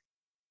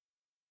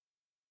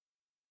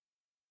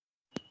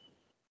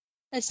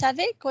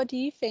 Savik, what do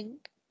you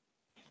think?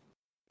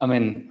 I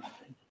mean,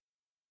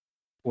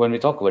 when we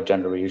talk about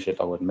gender, we usually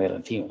talk about male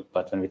and female,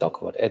 but when we talk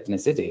about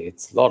ethnicity,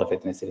 it's a lot of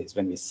ethnicities.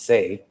 When we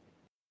say,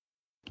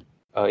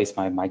 is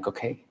my mic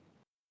okay?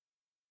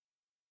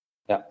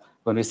 Yeah.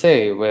 When we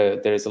say where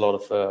there is a lot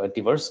of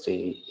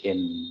diversity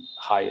in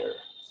higher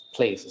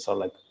places or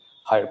like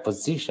higher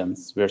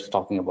positions, we're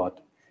talking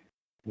about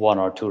one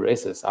or two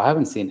races. I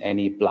haven't seen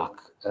any black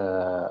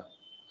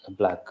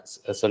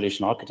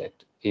solution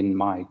architect in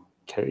my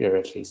career,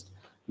 at least,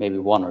 maybe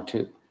one or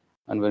two.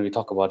 And when we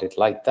talk about it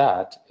like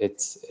that,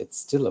 it's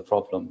still a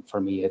problem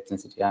for me,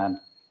 ethnicity. And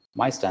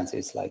my stance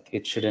is like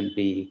it shouldn't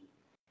be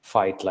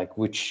fight like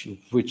which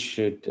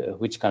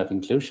kind of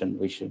inclusion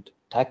we should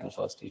tackle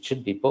first. It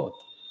should be both.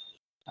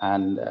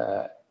 And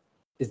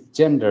it's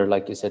gender,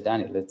 like you said,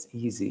 Daniel, it's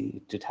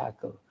easy to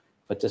tackle,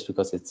 but just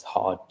because it's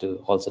hard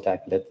to also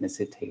tackle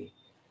ethnicity,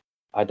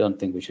 I don't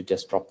think we should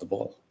just drop the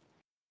ball.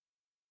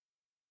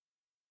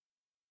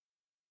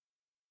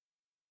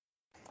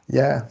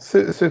 Yeah,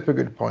 super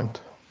good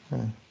point.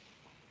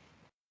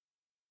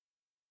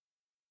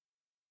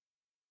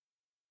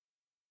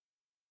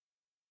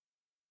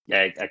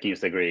 Yeah, I can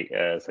just agree.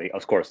 So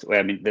of course,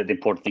 I mean, the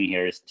important thing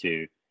here is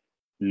to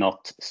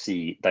not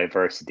see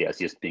diversity as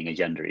just being a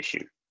gender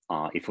issue.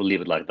 If we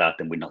leave it like that,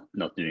 then we're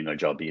not doing our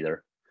job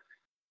either.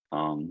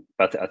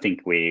 But I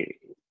think if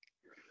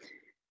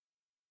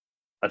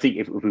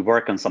we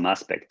work on some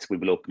aspects, we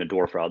will open the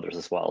door for others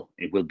as well.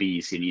 It will be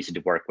easy and easy to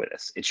work with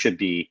us. It should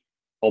be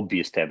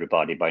obvious to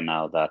everybody by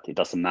now that it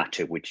doesn't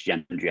matter which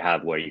gender you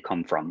have, where you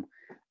come from,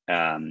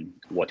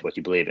 what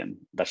you believe in.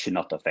 That should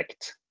not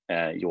affect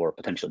your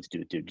potential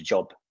to do the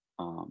job,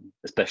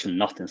 especially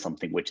not in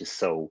something which is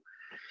so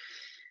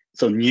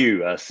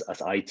new as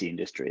IT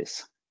industry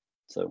is.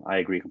 So I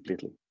agree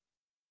completely.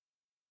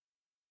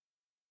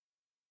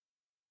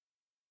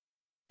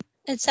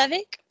 And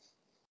Savik?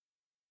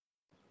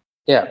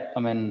 Yeah,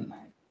 I mean,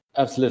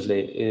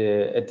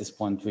 absolutely. At this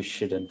point, we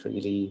shouldn't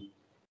really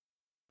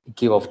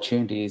give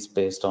opportunities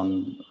based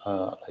on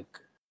like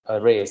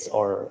a race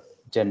or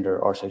gender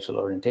or sexual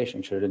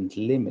orientation. Shouldn't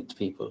limit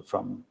people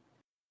from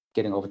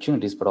getting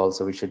opportunities, but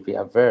also we should be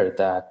aware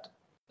that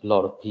a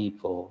lot of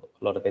people,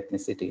 a lot of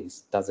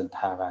ethnicities doesn't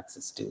have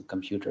access to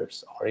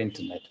computers or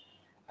internet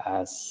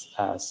as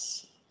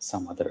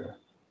some other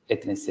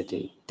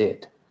ethnicity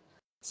did.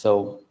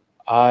 So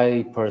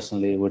I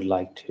personally would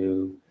like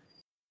to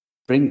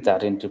bring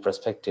that into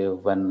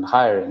perspective when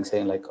hiring,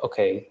 saying like,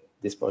 okay,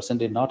 this person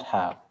did not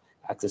have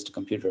access to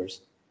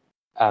computers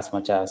as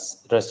much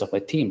as the rest of my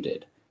team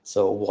did.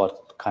 So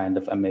what kind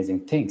of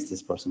amazing things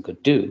this person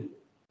could do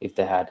if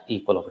they had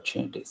equal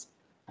opportunities,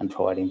 and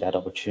providing that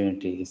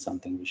opportunity is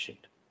something we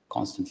should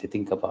constantly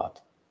think about.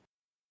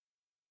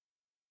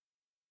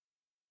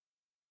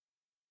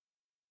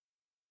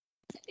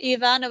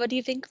 Ivana, what do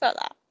you think about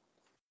that?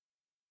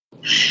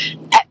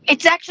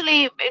 It's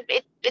actually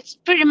it's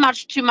pretty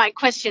much to my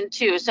question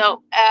too.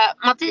 So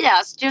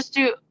Matthias,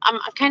 I'm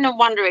kind of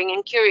wondering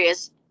and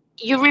curious,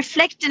 you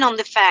reflected on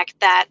the fact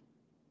that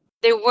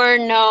there were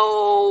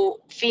no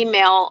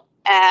female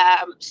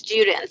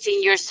students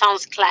in your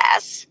son's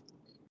class.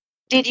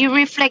 did you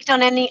reflect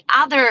on any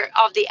other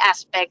of the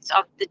aspects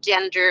of the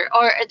gender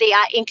or the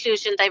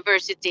inclusion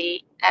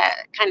diversity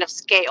kind of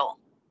scale?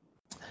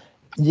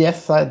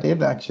 Yes, I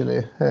did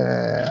actually.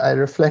 I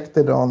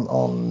reflected on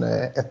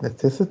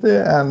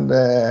ethnicity and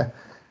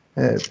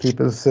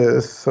people's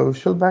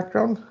social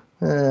background,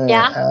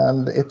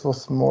 and it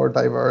was more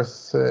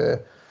diverse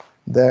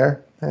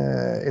there.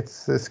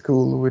 It's a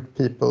school with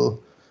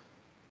people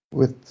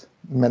with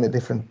many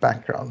different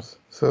backgrounds.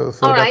 So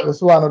that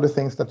was one of the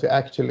things that we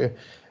actually.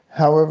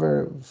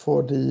 However,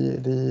 for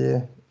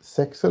the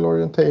sexual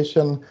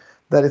orientation,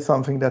 that is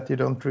something that you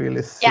don't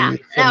really see. Yeah,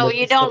 no,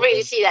 you don't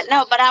really see that.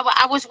 No, but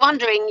I was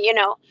wondering, you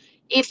know,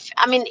 if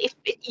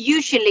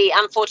usually,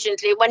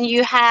 unfortunately, when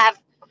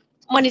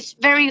it's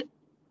very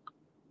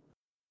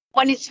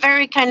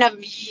kind of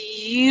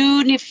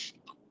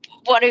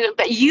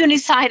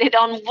unisided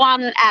on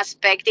one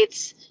aspect,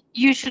 it's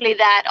usually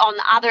that on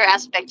other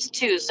aspects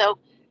too. So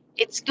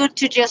it's good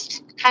to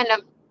just kind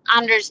of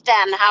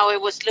understand how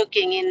it was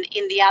looking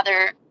in the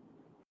other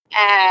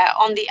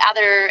on the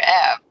other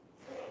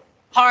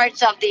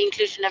parts of the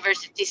inclusion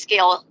diversity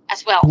scale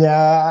as well.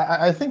 Yeah,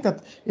 I think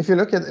that if you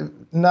look at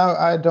now,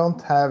 I don't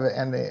have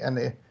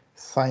any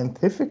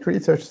scientific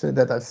research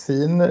that I've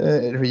seen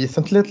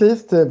recently, at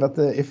least. But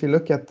if you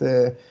look at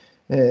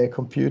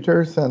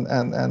computers and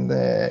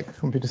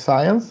computer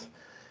science,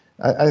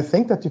 I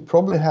think that you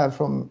probably have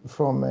from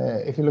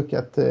if you look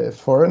at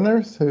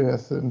foreigners who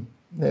has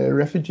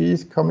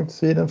refugees coming to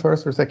Sweden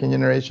first or second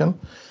generation,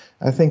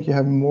 I think you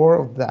have more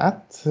of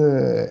that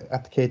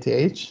at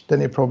KTH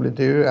than you probably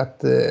do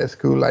at a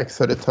school like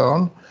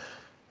Södertörn.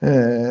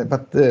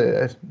 But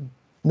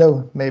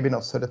no, maybe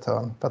not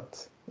Södertörn,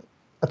 but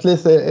at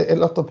least a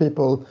lot of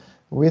people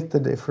with a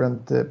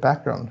different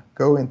background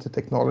go into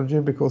technology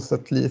because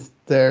at least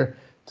there,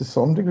 to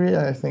some degree,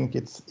 I think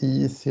it's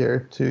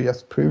easier to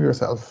just prove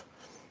yourself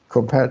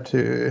compared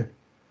to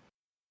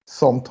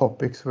some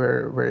topics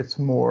where it's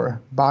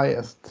more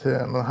biased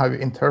on how you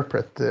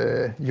interpret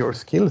your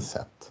skill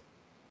set.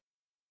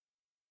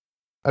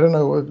 I don't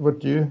know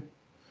what you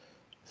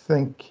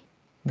think.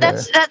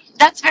 That's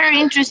very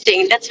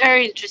interesting. That's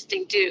very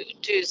interesting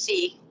to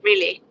see,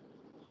 really.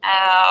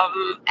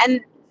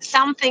 And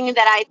something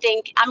that I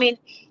think, I mean,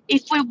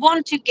 if we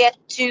want to get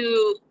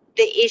to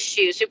the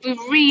issues, if we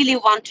really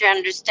want to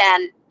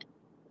understand,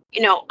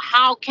 you know,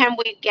 how can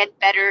we get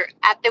better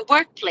at the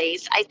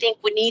workplace, I think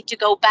we need to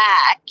go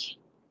back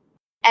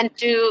and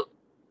to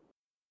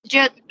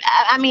just,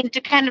 I mean, to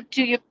kind of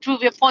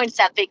prove your point,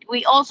 Satvik,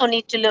 we also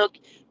need to look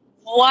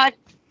what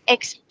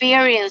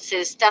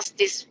experiences does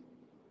this,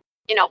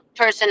 you know,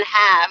 person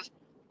have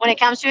when it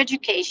comes to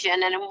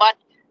education, and what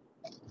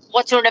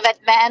sort of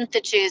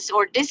advantages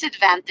or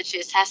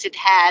disadvantages has it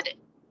had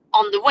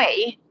on the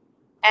way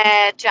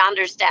to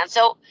understand.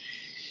 So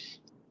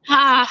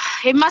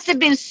it must have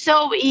been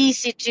so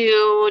easy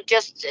to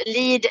just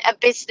lead a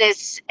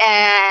business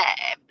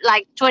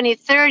like 20,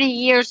 30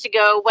 years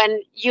ago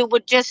when you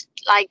would just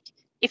like,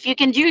 if you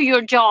can do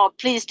your job,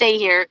 please stay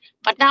here.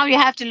 But now you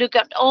have to look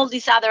at all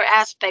these other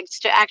aspects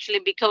to actually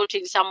be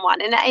coaching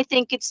someone. And I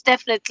think it's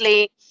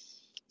definitely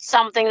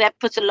something that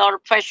puts a lot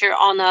of pressure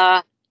on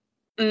a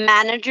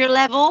manager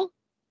level.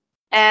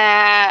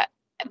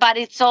 But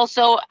it's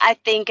also, I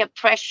think, a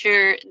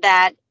pressure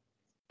that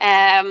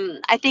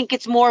I think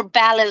it's more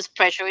balanced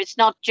pressure. It's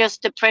not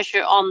just the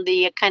pressure on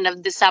the kind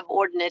of the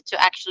subordinate to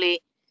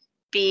actually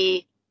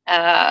be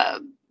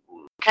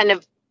kind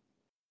of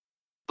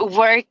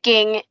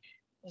working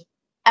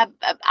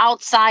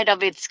outside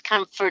of its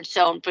comfort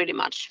zone, pretty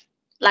much,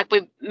 like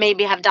we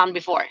maybe have done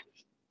before.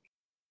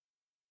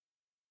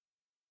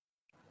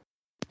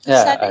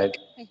 Yeah,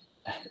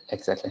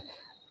 exactly.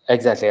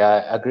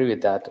 I agree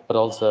with that, but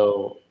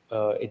also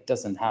it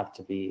doesn't have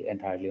to be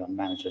entirely on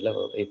manager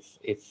level.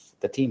 If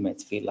the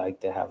teammates feel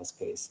like they have a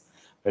space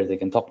where they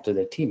can talk to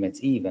their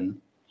teammates,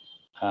 even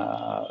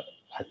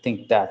I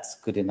think that's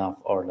good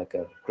enough, or like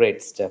a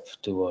great step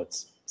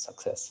towards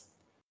success.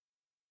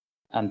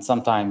 And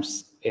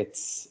sometimes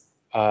it's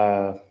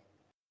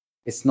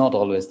not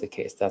always the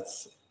case.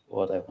 That's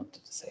what I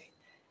wanted to say.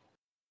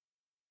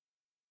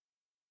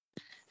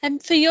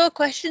 And for your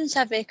question,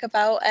 Satvik,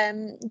 about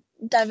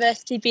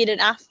diversity being an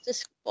after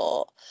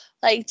sport,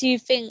 like, do you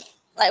think,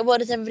 like, what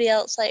does everybody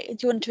else like? Do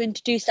you want to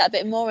introduce that a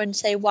bit more and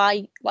say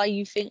why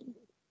you think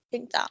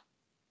that?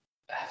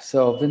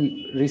 So I've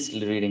been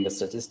recently reading a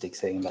statistic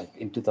saying, like,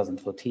 in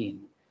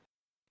 2014,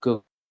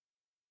 Google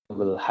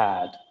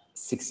had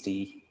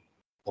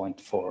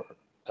 60.4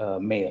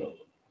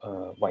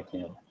 white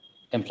male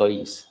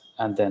employees,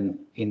 and then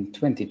in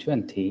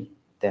 2020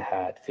 they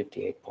had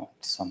 58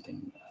 points,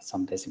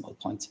 some decimal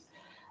points,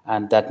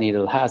 and that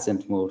needle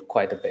hasn't moved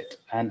quite a bit.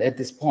 And at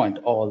this point,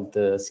 all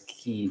the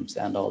schemes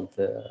and all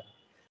the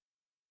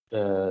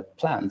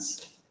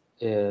plans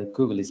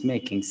Google is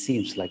making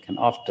seems like an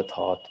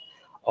afterthought,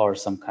 or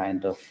some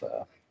kind of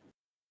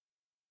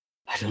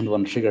I don't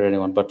want to trigger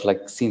anyone, but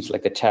like seems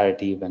like a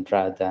charity event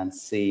rather than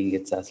seeing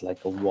it as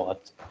like a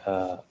what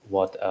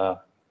a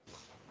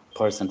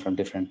person from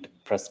different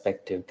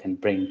perspective can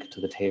bring to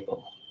the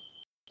table.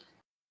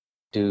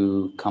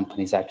 do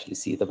companies actually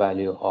see the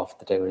value of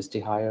the diversity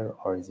hire,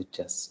 or is it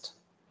just,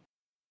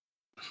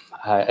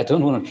 I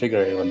don't want to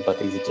trigger anyone,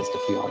 but is it just a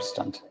PR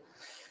stunt?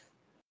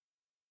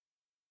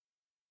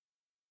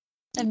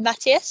 And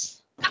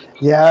Matthias?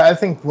 Yeah, I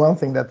think one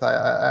thing that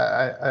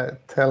I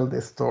tell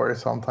this story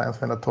sometimes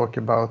when I talk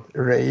about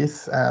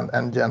race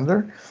and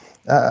gender.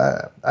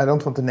 I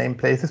don't want to name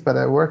places, but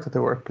I worked at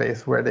a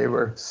workplace where they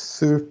were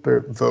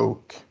super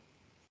woke.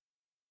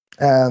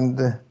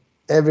 And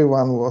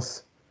everyone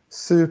was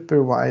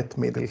super white,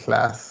 middle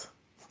class.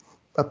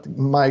 But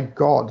my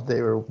God,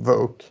 they were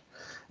woke.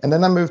 And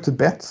then I moved to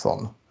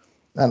Betsson.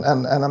 And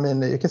I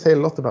mean, you can say a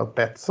lot about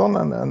Betsson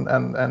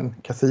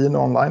and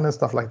casino online and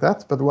stuff like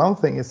that. But one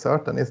thing is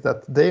certain is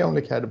that they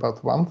only cared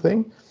about one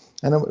thing.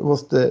 And it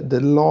was the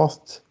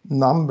last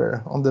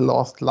number on the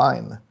last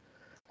line.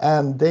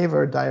 And they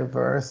were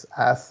diverse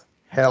as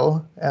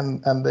hell.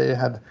 And they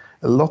had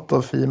a lot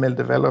of female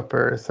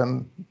developers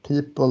and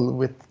people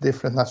with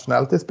different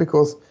nationalities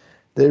because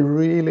they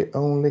really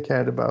only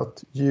cared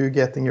about you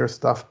getting your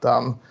stuff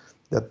done,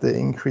 that they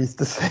increased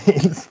the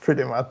sales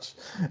pretty much,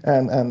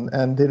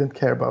 and didn't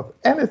care about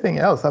anything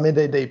else. I mean,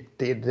 they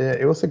did.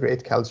 It was a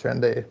great culture,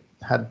 and they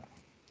had.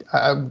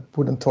 I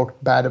wouldn't talk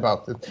bad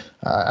about it.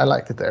 I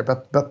liked it there,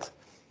 but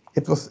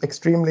it was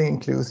extremely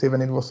inclusive,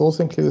 and it was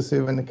also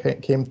inclusive when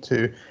it came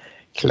to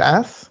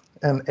class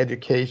and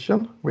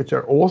education, which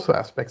are also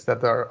aspects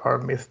that are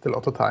missed a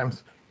lot of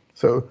times.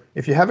 So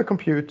if you have a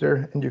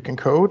computer and you can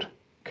code,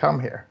 come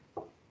here.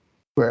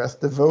 Whereas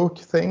the woke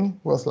thing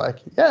was like,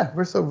 yeah,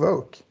 we're so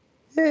woke.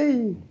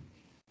 Yay.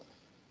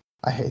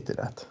 I hated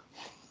that.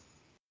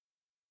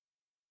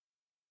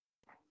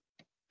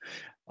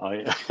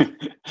 I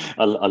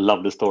I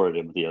love the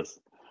story, Matthias.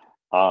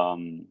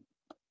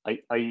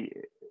 I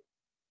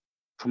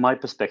from my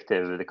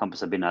perspective, the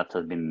companies I've been at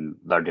have been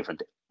very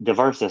different.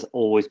 Diversity has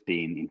always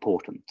been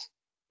important.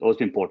 Always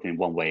been important in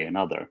one way or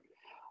another.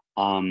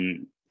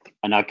 And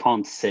I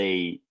can't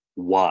say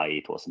why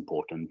it was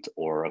important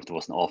or if it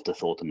was an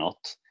afterthought or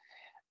not.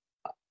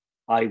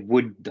 I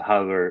would,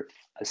 however,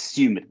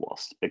 assume it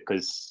was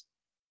because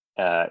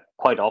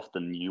quite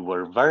often you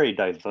were very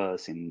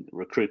diverse in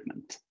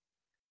recruitment.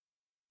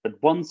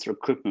 But once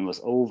recruitment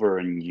was over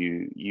and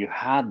you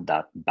had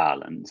that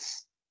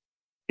balance,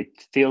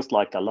 it feels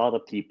like a lot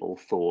of people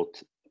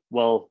thought,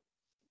 well,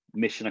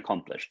 mission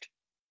accomplished.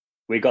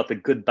 We got a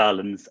good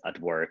balance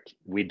at work.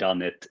 We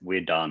done it.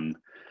 We're done.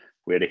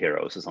 We're the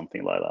heroes or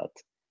something like that.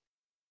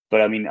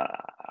 But I mean,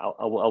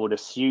 I would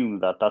assume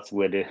that that's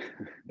where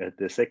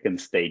the second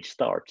stage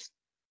starts.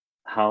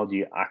 How do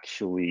you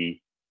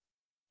actually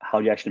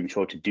make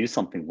sure to do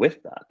something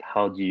with that?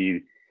 How do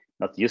you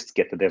not just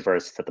get the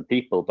diverse set of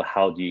people, but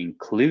how do you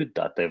include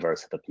that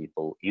diverse set of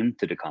people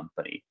into the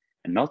company,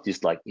 and not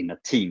just like in a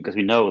team? Because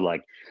we know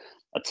like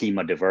a team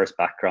of diverse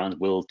backgrounds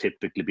will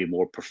typically be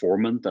more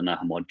performant than a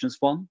homogeneous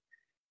one.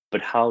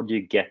 But how do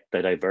you get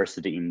the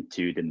diversity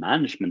into the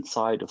management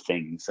side of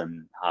things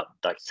and how,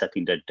 like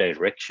setting the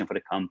direction for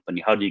the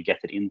company? How do you get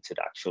it into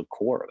the actual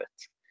core of it?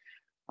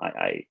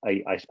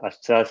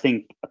 So I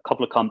think a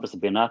couple of companies I've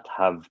been at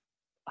have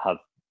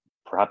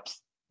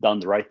perhaps done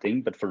the right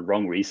thing, but for the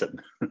wrong reason,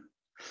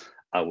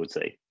 I would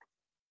say.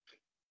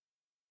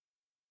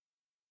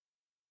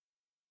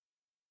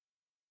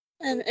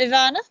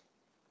 Ivana?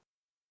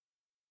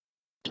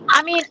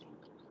 I mean,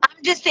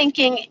 I'm just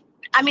thinking,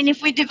 I mean,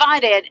 if we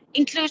divide it,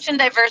 inclusion,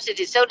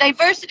 diversity. So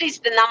diversity is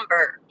the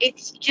number.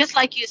 It's just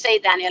like you say,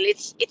 Daniel,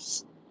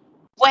 it's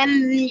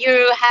when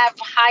you have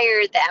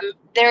hired them,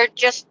 they're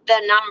just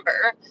the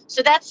number.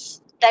 So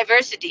that's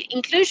diversity.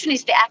 Inclusion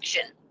is the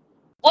action.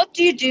 What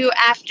do you do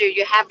after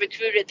you have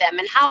recruited them,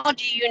 and how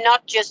do you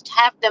not just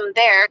have them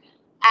there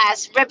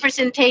as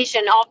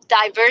representation of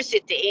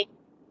diversity,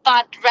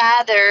 but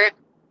rather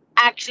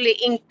actually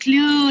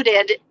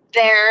included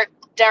the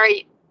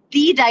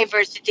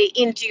diversity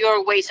into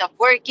your ways of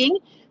working,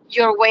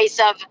 your ways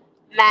of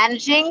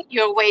managing,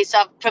 your ways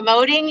of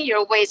promoting,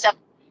 your ways of,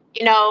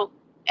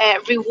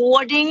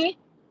 rewarding.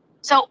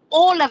 So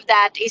all of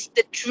that is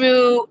the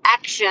true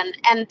action,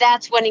 and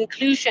that's when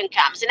inclusion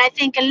comes. And I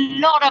think a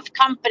lot of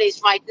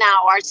companies right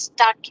now are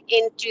stuck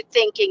into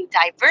thinking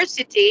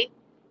diversity.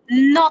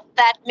 Not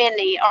that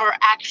many are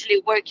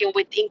actually working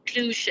with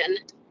inclusion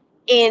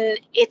in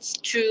its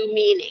true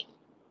meaning.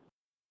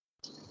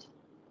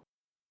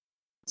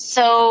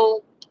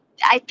 So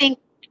I think,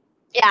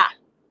 yeah,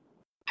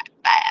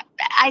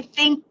 I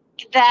think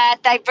that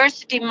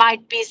diversity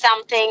might be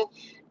something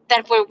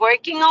that we're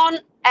working on.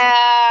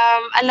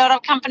 A lot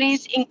of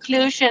companies,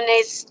 inclusion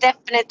is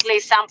definitely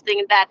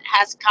something that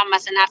has come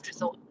as an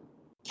afterthought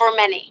for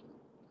many.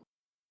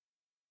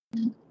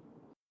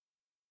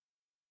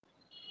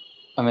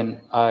 I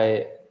mean,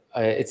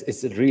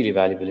 it's really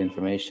valuable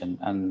information.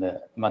 And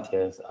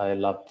Matthias, I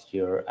loved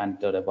your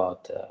anecdote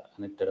about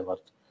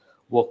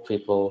work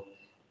people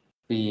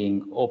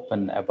being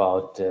open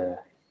about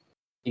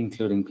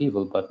including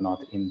people, but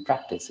not in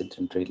practice. It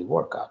didn't really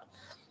work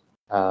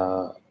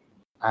out.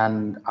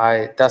 And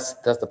that's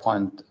the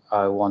point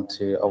I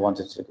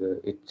wanted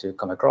it to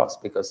come across,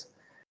 because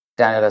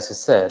Daniel, as you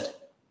said,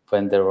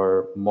 when there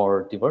were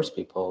more diverse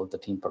people, the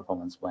team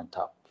performance went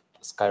up,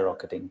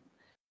 skyrocketing.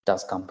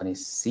 Does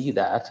companies see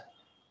that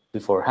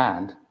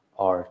beforehand,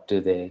 or do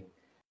they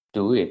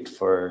do it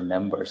for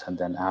numbers and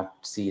then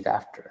see it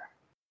after?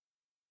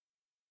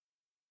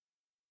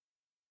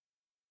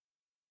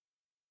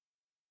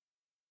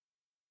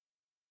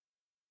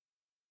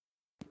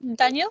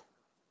 Daniel,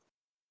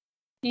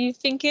 you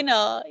thinking,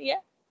 or yeah?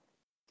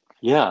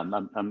 Yeah,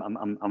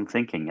 I'm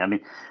thinking. I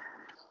mean,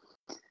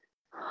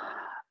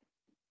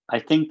 I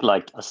think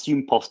like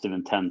assume positive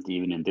intent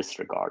even in this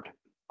regard.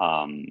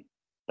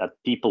 That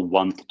people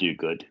want to do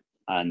good,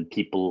 and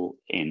people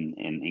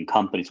in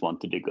companies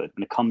want to do good.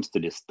 When it comes to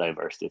this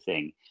diversity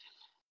thing,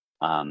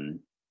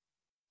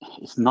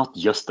 it's not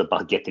just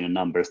about getting the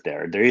numbers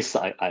there. There is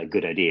a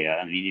good idea.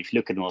 I mean, if you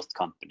look at most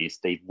companies,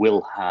 they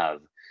will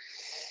have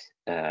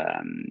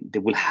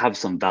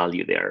some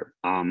value there.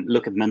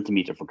 Look at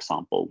Mentimeter, for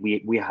example.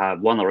 We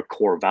have one of our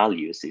core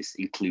values is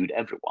include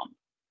everyone,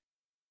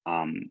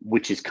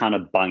 which is kind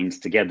of binds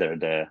together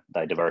the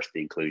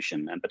diversity,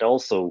 inclusion, but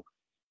also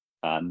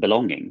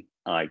belonging.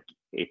 Like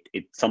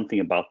it's something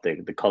about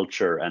the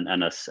culture,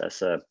 and as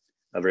a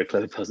very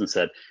clever person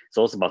said, it's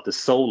also about the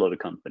soul of the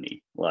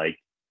company. Like,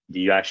 do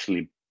you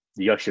actually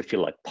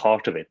feel like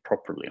part of it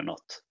properly or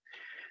not?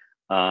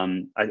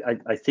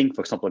 I think,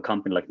 for example, a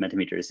company like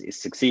Mentimeter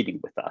is succeeding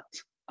with that,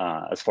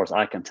 as far as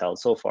I can tell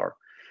so far.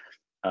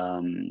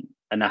 And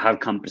I have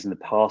companies in the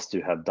past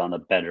who have done a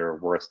better or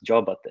worse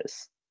job at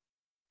this.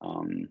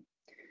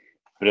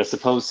 But I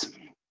suppose,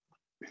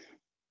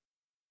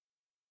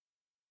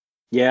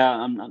 yeah,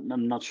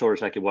 I'm not sure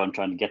exactly what I'm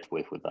trying to get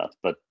with that,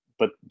 but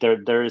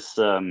there is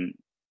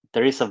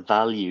a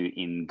value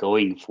in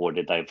going for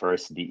the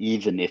diversity,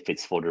 even if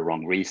it's for the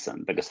wrong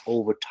reason, because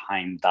over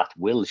time that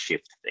will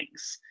shift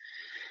things.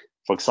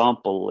 For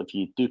example, if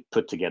you do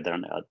put together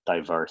a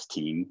diverse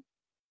team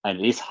and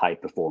it is high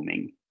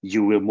performing,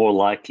 you will more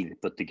likely to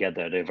put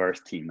together a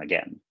diverse team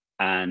again.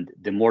 And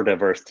the more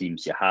diverse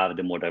teams you have,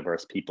 the more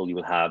diverse people you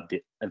will have,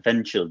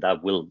 eventually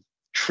that will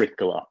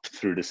trickle up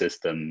through the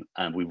system,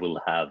 and we will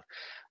have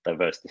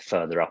diversity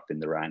further up in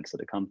the ranks of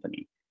the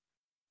company.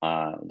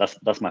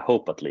 That's my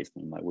hope, at least,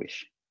 and my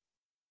wish.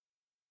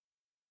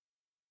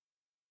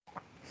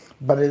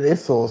 But it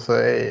is also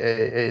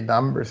a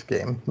numbers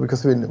game,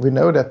 because we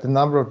know that the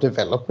number of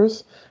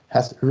developers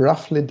has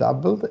roughly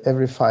doubled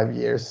every 5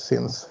 years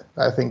since,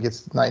 I think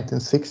it's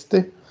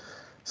 1960.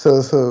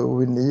 So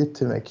we need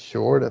to make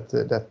sure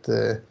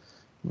that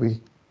we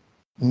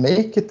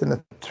make it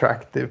an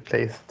attractive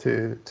place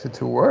to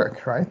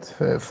work, right?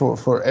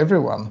 For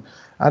everyone.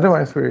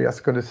 Otherwise, we're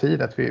just going to see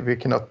that we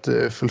cannot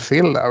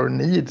fulfill our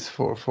needs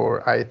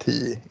for IT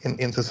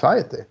in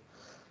society.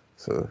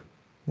 So,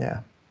 yeah,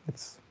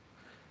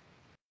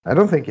 I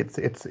don't think it's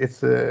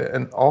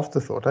an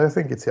afterthought. I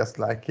think it's just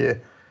like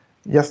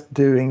just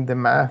doing the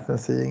math and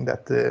seeing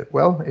that,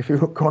 well, if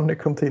you're going to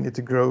continue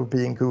to grow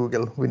being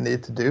Google, we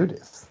need to do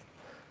this.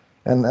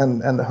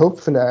 And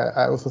hopefully,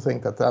 I also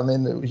think that, I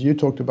mean, you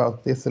talked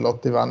about this a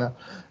lot, Ivana,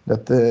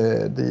 that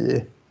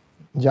the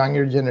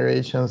younger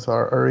generations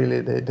are really,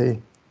 they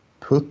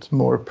put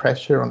more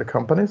pressure on the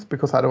companies,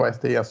 because otherwise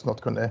they're just not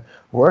going to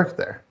work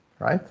there,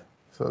 right?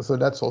 So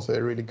that's also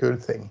a really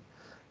good thing.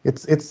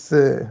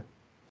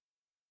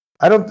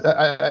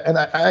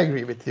 I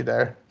agree with you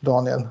there,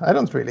 Daniel. I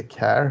don't really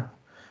care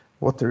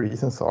what the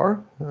reasons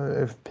are,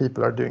 if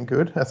people are doing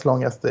good, as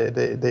long as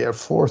they are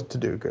forced to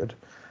do good.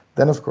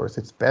 Then of course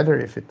it's better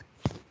if it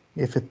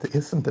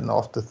isn't an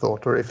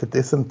afterthought, or if it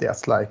isn't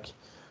just like,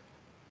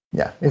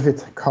 yeah, if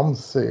it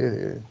comes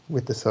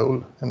with the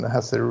soul and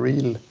has a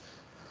real.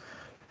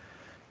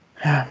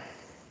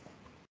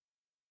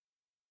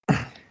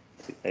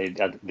 It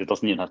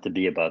doesn't even have to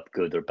be about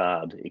good or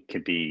bad. It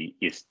could be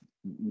is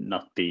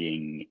not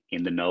being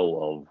in the know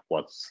of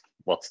what's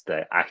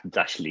the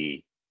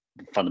actually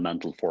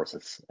fundamental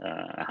forces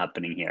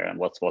happening here, and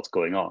what's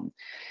going on.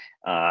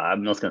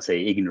 I'm not going to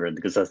say ignorant,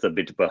 because that's a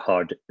bit of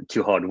a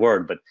too hard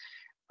word, but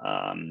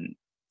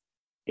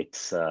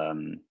it's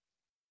a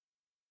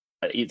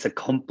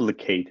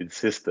complicated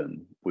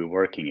system we're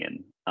working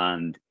in,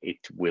 and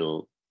it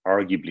will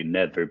arguably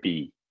never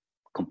be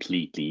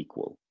completely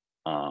equal.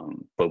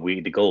 But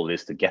the goal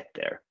is to get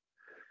there.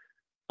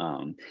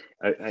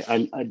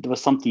 There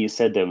was something you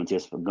said there,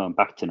 Matthias, going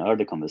back to an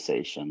earlier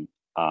conversation.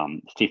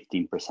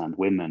 15%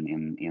 women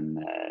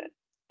in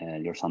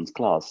your son's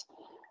class.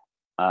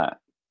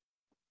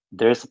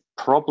 There's a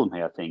problem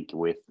here, I think,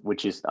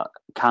 which is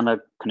kind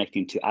of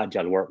connecting to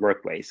agile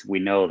workways. We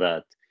know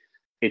that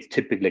it's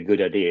typically a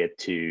good idea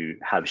to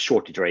have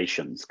short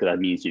iterations, because that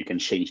means you can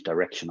change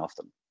direction of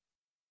them.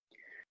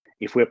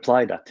 If we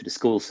apply that to the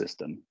school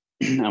system,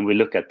 and we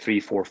look at 3,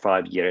 4,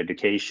 5 year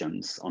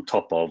educations on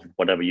top of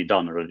whatever you've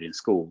done already in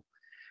school,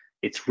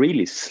 it's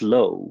really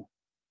slow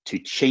to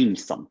change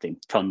something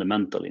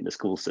fundamental in the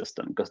school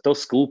system, because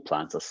those school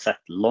plans are set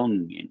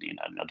long in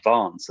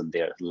advance, and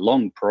they're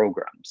long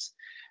programs.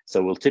 So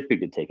it will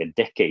typically take a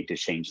decade to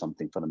change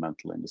something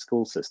fundamental in the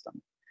school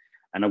system.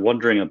 And I'm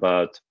wondering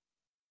about,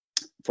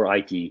 for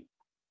the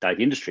IT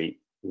industry,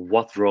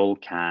 what role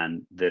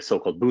can the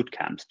so-called boot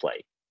camps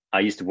play? I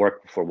used to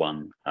work for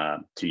one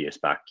 2 years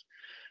back,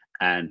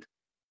 and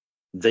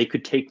they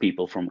could take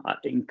people from an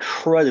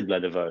incredibly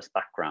diverse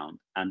background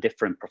and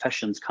different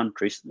professions,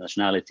 countries,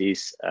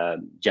 nationalities,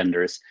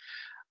 genders,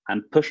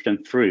 and push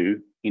them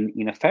through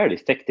in a fairly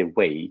effective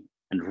way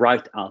and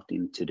right out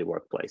into the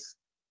workplace.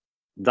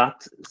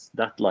 That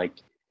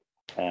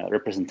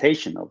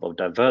representation of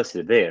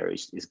diversity there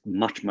is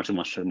much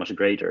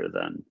greater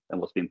than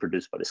what's being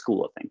produced by the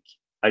school, I think.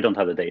 I don't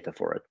have the data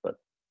for it, but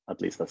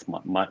at least that's my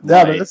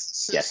Yeah, but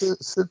it's yes.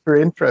 super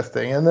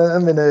interesting. And I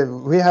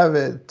mean, we have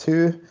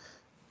 2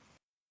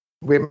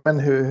 women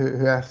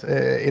who has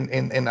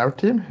in our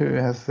team who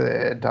has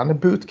done a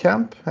boot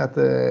camp at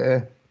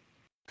the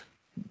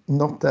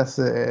not as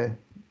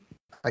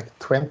like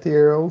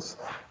 20-year-olds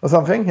or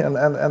something, and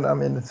I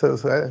mean,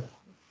 so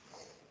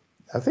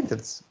I think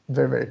it's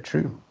very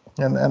true,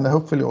 and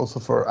hopefully also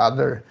for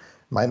other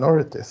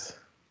minorities,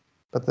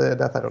 but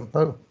that I don't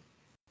know.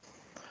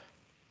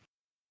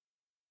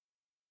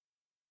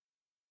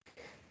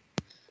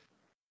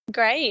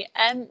 Great.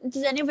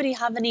 Does anybody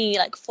have any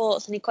like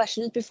thoughts, any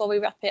questions before we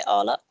wrap it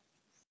all up?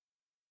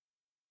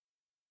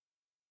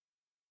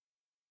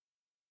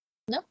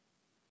 No?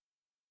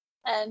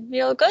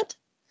 You all good?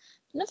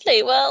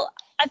 Lovely. Well,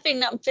 I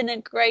think that's been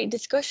a great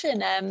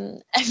discussion.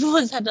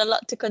 Everyone's had a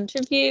lot to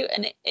contribute,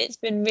 and it's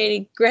been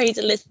really great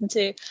to listen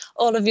to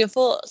all of your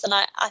thoughts. And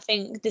I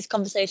think this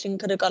conversation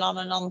could have gone on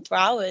and on for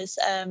hours.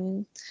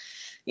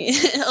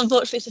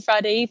 Unfortunately, it's a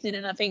Friday evening,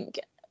 and I think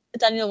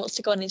Daniel wants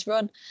to go on his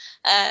run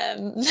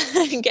and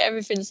get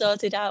everything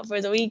sorted out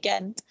for the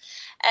weekend.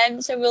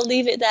 So we'll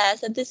leave it there.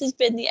 So this has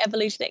been the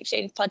Evolution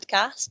Exchange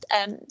podcast.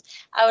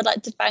 I would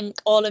like to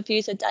thank all of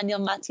you, so Daniel,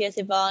 Matthias,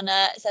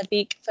 Ivana,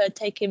 Savik, for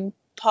taking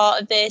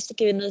part of this,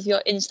 giving us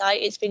your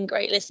insight. It's been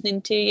great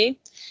listening to you.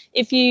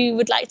 If you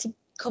would like to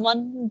come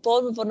on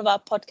board with one of our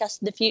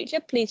podcasts in the future,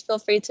 please feel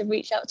free to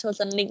reach out to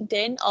us on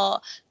LinkedIn or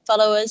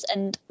follow us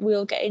and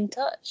we'll get in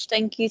touch.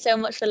 Thank you so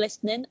much for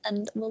listening,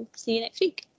 and we'll see you next week.